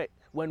saw it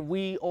when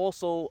we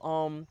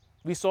also,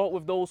 we saw it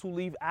with those who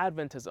leave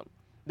Adventism.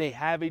 They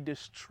have a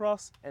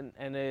distrust and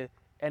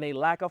a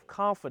lack of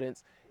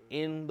confidence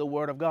in the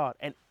word of God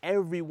and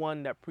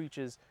everyone that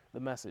preaches the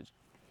message.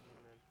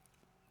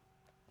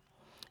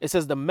 It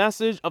says the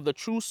message of the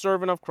true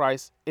servant of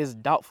Christ is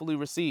doubtfully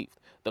received.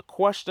 The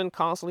question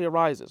constantly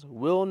arises,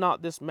 will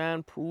not this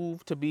man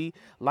prove to be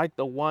like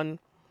the one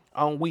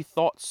we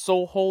thought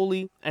so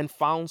holy and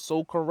found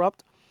so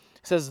corrupt?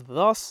 It says,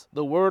 thus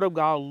the word of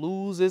God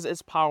loses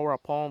its power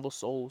upon the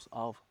souls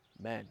of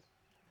men.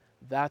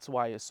 That's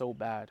why it's so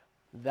bad.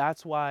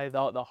 That's why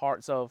the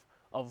hearts of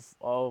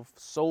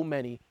so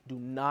many do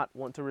not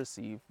want to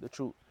receive the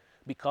truth.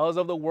 Because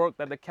of the work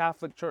that the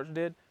Catholic Church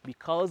did,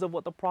 because of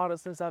what the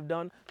Protestants have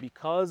done,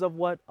 because of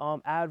what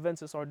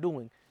Adventists are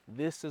doing,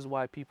 this is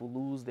why people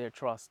lose their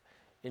trust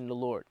in the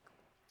Lord.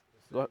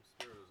 The same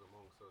spirit is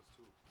amongst us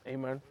too.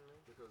 Amen.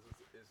 Because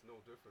it's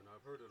no different.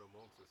 I've heard it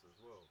amongst us as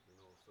well. You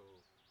know, so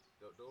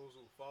those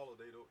who follow,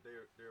 they're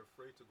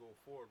afraid to go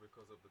forward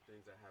because of the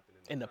things that happen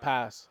In the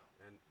past.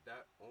 And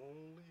that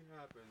only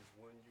happens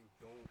when you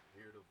don't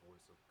hear the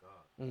voice of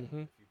God.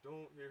 Mm-hmm. If you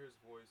don't hear His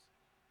voice,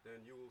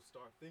 then you will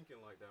start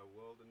thinking like that.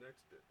 Well,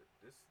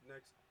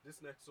 this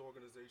next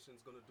organization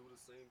is going to do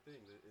the same thing.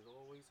 It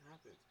always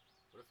happens.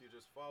 But if you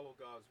just follow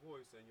God's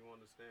voice and you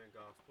understand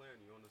God's plan,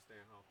 you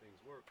understand how things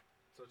work.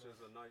 Such as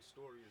a nice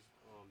story is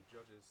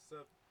Judges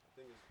 7. I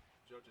think it's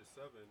Judges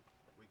 7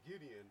 with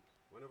Gideon.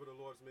 Whenever the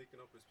Lord's making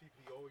up His people,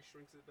 He always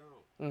shrinks it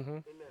down, Mm-hmm.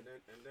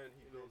 and then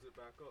He builds it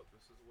back up.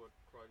 This is what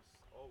Christ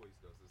always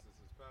does. This is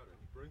His pattern.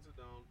 He brings it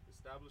down,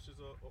 establishes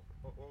a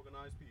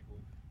organized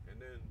people, and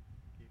then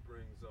He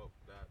brings up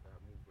that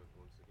movement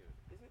once again.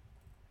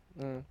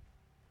 Mm.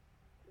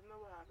 Isn't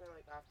that what happened?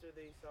 Like after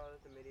they saw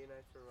that the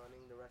Midianites were running,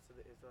 the rest of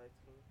the Israelites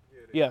came.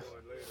 Yeah, they Yes.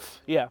 join later.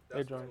 Yeah, That's they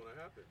what's joined. going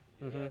to happen.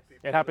 Mhm.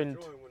 People It happened.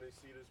 join when they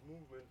see this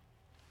movement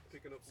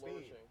picking up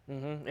steam.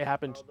 Mm-hmm. It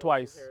happened All those who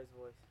twice. hear His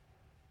voice.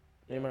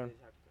 Amen. it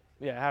happened twice.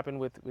 Yeah, it happened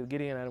with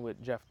Gideon and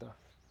with Jephthah.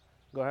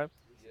 Go ahead.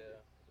 Yeah.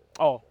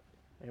 Oh,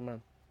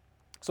 amen.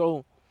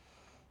 So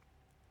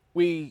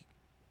we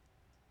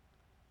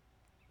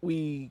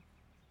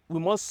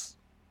must.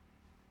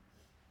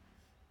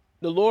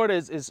 The Lord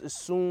is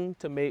soon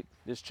to make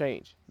this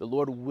change. The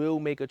Lord will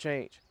make a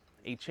change.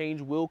 A change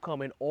will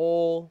come in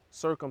all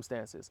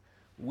circumstances.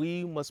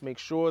 We must make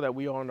sure that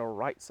we are on the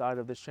right side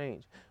of this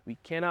change.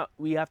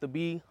 We have to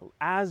be,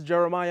 as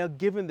Jeremiah,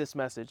 given this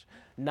message,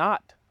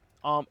 not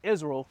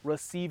Israel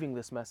receiving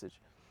this message.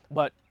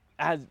 But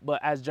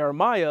as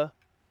Jeremiah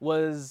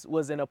was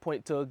in a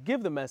point to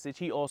give the message,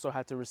 he also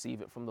had to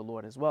receive it from the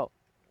Lord as well.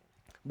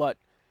 But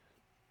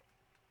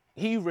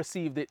he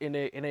received it in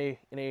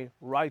a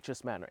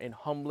righteous manner, in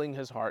humbling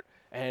his heart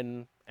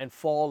and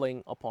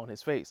falling upon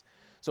his face.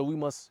 So we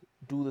must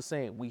do the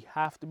same. We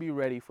have to be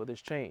ready for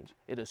this change.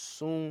 It is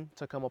soon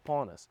to come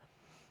upon us.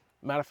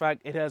 Matter of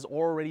fact, it has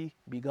already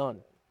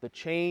begun. The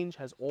change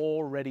has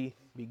already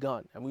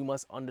begun, and we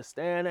must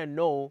understand and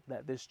know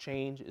that this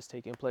change is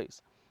taking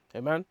place.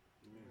 Amen?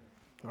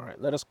 All right,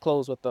 let us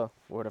close with the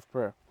word of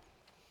prayer.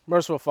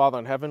 Merciful Father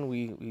in heaven,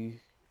 we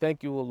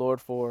thank you, O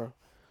Lord, for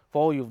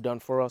all you've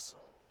done for us.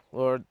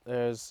 Lord,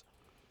 there's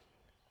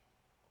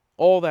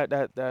all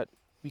that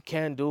we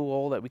can do,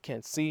 all that we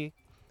can see,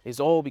 is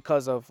all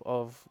because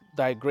of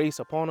thy grace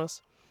upon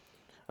us.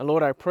 And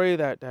Lord, I pray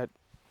that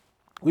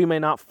we may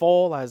not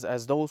fall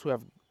as those who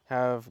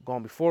have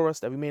gone before us,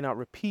 that we may not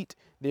repeat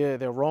their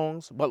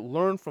wrongs, but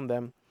learn from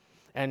them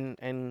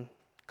and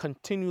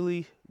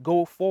continually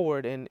go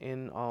forward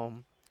in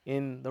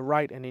the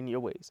right and in your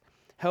ways.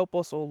 Help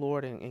us, O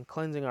Lord, in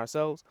cleansing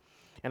ourselves.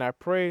 And I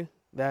pray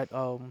that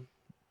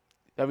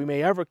we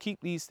may ever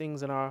keep these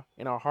things in our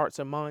hearts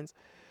and minds,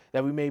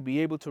 that we may be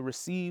able to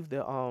receive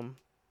that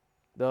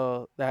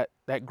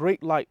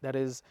great light that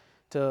is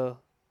to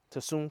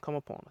soon come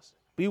upon us.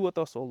 Be with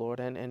us, O Lord,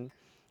 and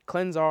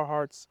cleanse our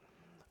hearts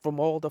from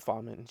all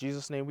defilement. In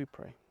Jesus' name we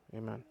pray.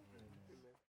 Amen.